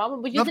don't have a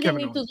problem, but you didn't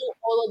need to do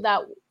all of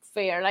that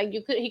fair. Like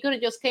he could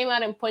have just came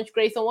out and punched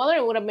Grayson Waller.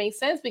 It would have made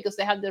sense because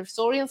they had their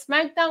story on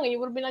SmackDown, and you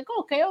would have been like,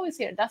 oh, KO is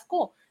here. That's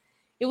cool.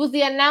 It was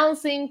the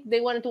announcing.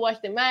 They wanted to watch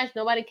the match.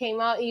 Nobody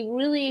came out. It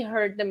really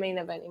hurt the main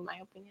event, in my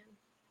opinion.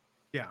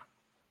 Yeah.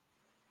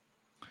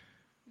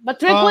 But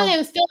Trick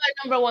Williams still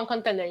our number one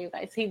contender, you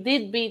guys. He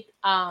did beat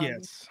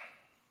yes.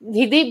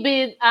 He did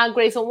beat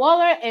Grayson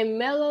Waller, and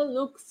Melo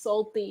looked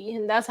salty,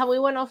 and that's how we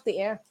went off the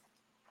air.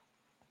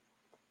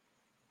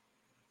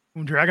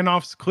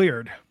 Dragunov's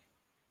cleared.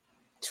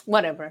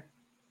 Whatever.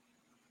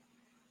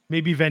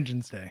 Maybe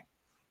Vengeance Day.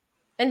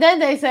 And then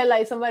they said,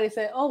 like, somebody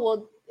said, oh,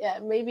 well, yeah,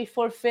 maybe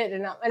forfeit.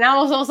 And I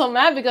was also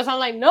mad because I'm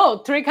like,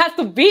 no, Trick has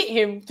to beat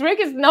him. Trick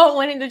is not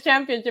winning the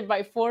championship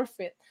by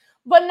forfeit.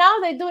 But now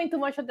they're doing too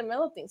much of the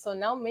Melo thing. So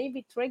now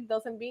maybe Trick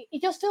doesn't beat.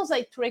 It just feels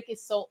like Trick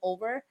is so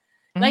over.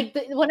 Mm-hmm.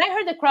 Like, when I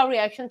heard the crowd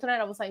reaction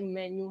tonight, I was like,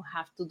 man, you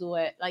have to do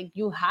it. Like,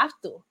 you have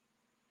to.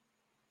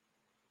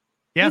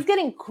 Yeah. He's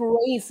getting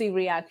crazy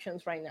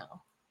reactions right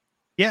now.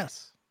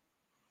 Yes.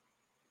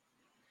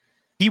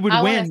 He would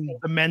win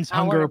the men's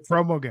Hunger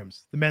promo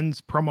games. The men's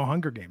promo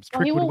Hunger Games.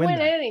 Trick he would win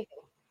anything.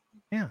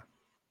 Yeah.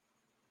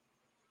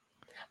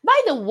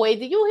 By the way,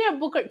 did you hear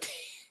Booker T?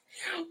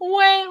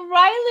 When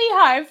Riley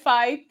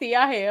high-fived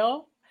Tia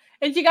Hill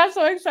and she got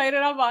so excited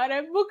about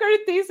it, Booker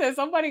T said,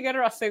 somebody get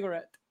her a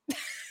cigarette.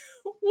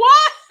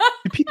 What?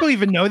 Do people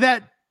even know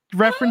that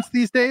reference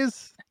these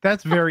days?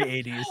 That's very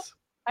 80s.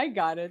 I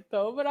got it,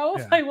 though. But I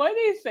was like, why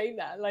did he say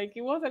that? Like,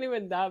 it wasn't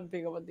even that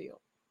big of a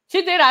deal.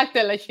 She did act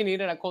like she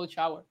needed a cold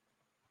shower.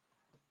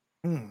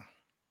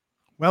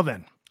 Well,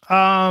 then.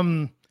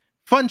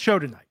 Fun show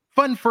tonight.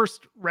 Fun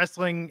first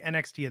wrestling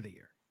NXT of the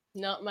year.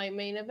 Not my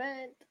main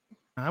event.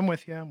 I'm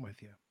with you.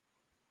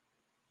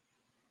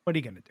 What are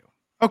you going to do?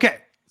 Okay.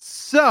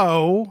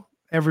 So,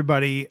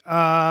 everybody,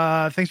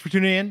 thanks for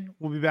tuning in.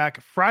 We'll be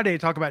back Friday to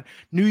talk about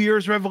New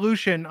Year's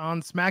Revolution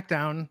on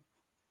SmackDown.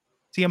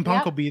 CM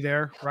Punk will be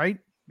there, right?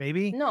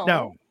 Maybe?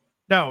 No.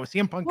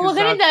 CM Punk we're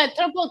getting the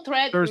triple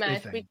threat Thursday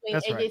match thing. between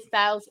That's AJ right.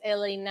 Styles,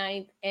 LA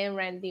Knight, and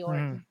Randy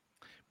Orton.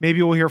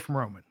 Maybe we'll hear from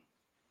Roman.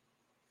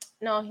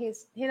 No, he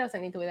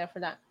doesn't need to be there for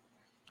that.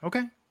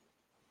 Okay.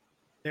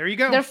 There you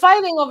go. They're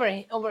fighting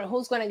over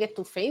who's going to get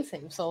to face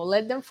him. So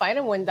let them fight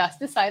him. When that's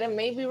decided,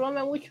 maybe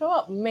Roman will show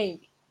up.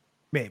 Maybe.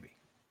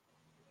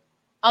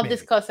 I'll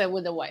discuss it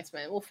with the wise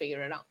man. We'll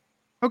figure it out.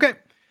 Okay.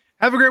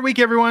 Have a great week,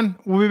 everyone.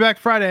 We'll be back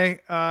Friday.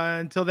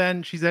 Until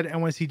then, she's at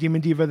NYC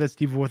Demon Diva. That's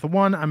Diva with a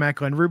 1. I'm at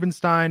Glenn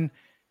Rubenstein.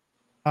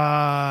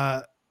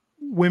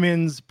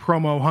 Women's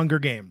promo Hunger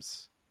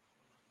Games.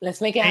 Let's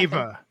make it happen.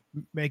 Ava,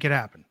 make it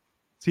happen.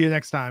 See you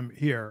next time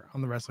here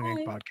on the Wrestling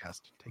Inc.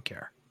 podcast. Take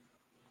care.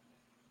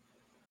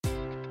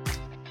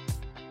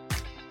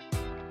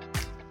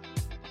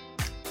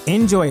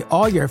 Enjoy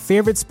all your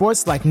favorite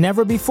sports like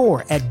never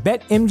before at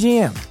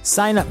BetMGM.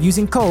 Sign up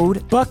using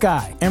code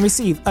Buckeye and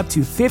receive up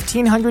to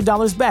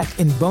 $1,500 back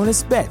in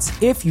bonus bets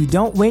if you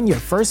don't win your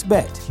first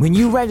bet. When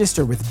you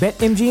register with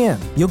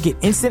BetMGM, you'll get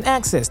instant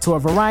access to a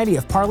variety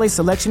of parlay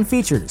selection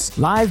features,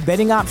 live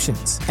betting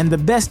options, and the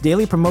best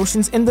daily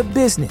promotions in the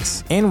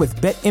business. And with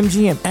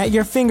BetMGM at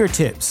your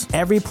fingertips,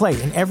 every play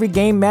and every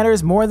game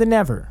matters more than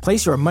ever.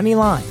 Place your money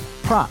line,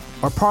 prop,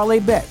 or parlay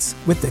bets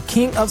with the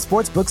king of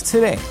sportsbooks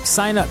today.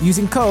 Sign up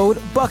using code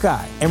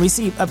Buckeye and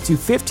receive up to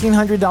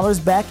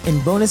 $1,500 back in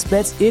bonus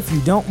bets if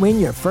you don't win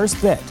your first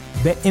bet.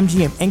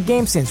 BetMGM and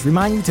GameSense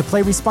remind you to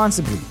play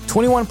responsibly.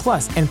 21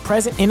 plus and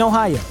present in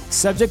Ohio,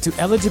 subject to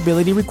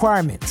eligibility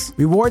requirements.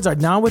 Rewards are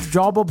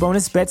non-withdrawable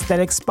bonus bets that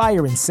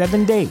expire in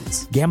 7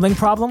 days. Gambling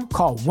problem?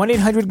 Call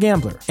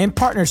 1-800-GAMBLER in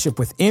partnership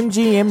with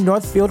MGM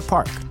Northfield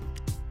Park.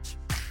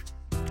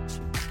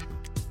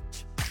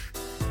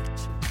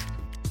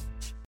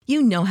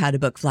 You know how to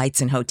book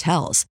flights and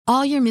hotels.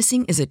 All you're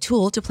missing is a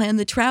tool to plan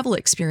the travel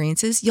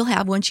experiences you'll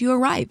have once you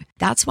arrive.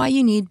 That's why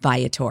you need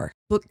Viator.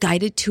 Book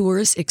guided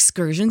tours,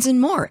 excursions,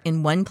 and more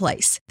in one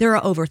place. There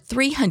are over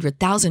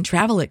 300,000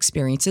 travel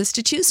experiences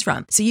to choose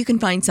from, so you can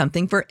find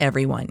something for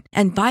everyone.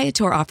 And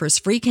Viator offers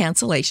free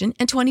cancellation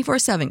and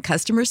 24/7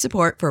 customer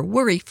support for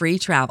worry-free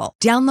travel.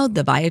 Download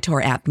the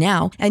Viator app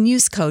now and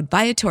use code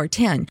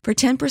Viator10 for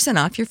 10%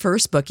 off your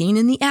first booking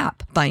in the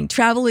app. Find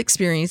travel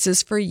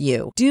experiences for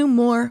you. Do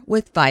more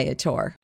with Viator.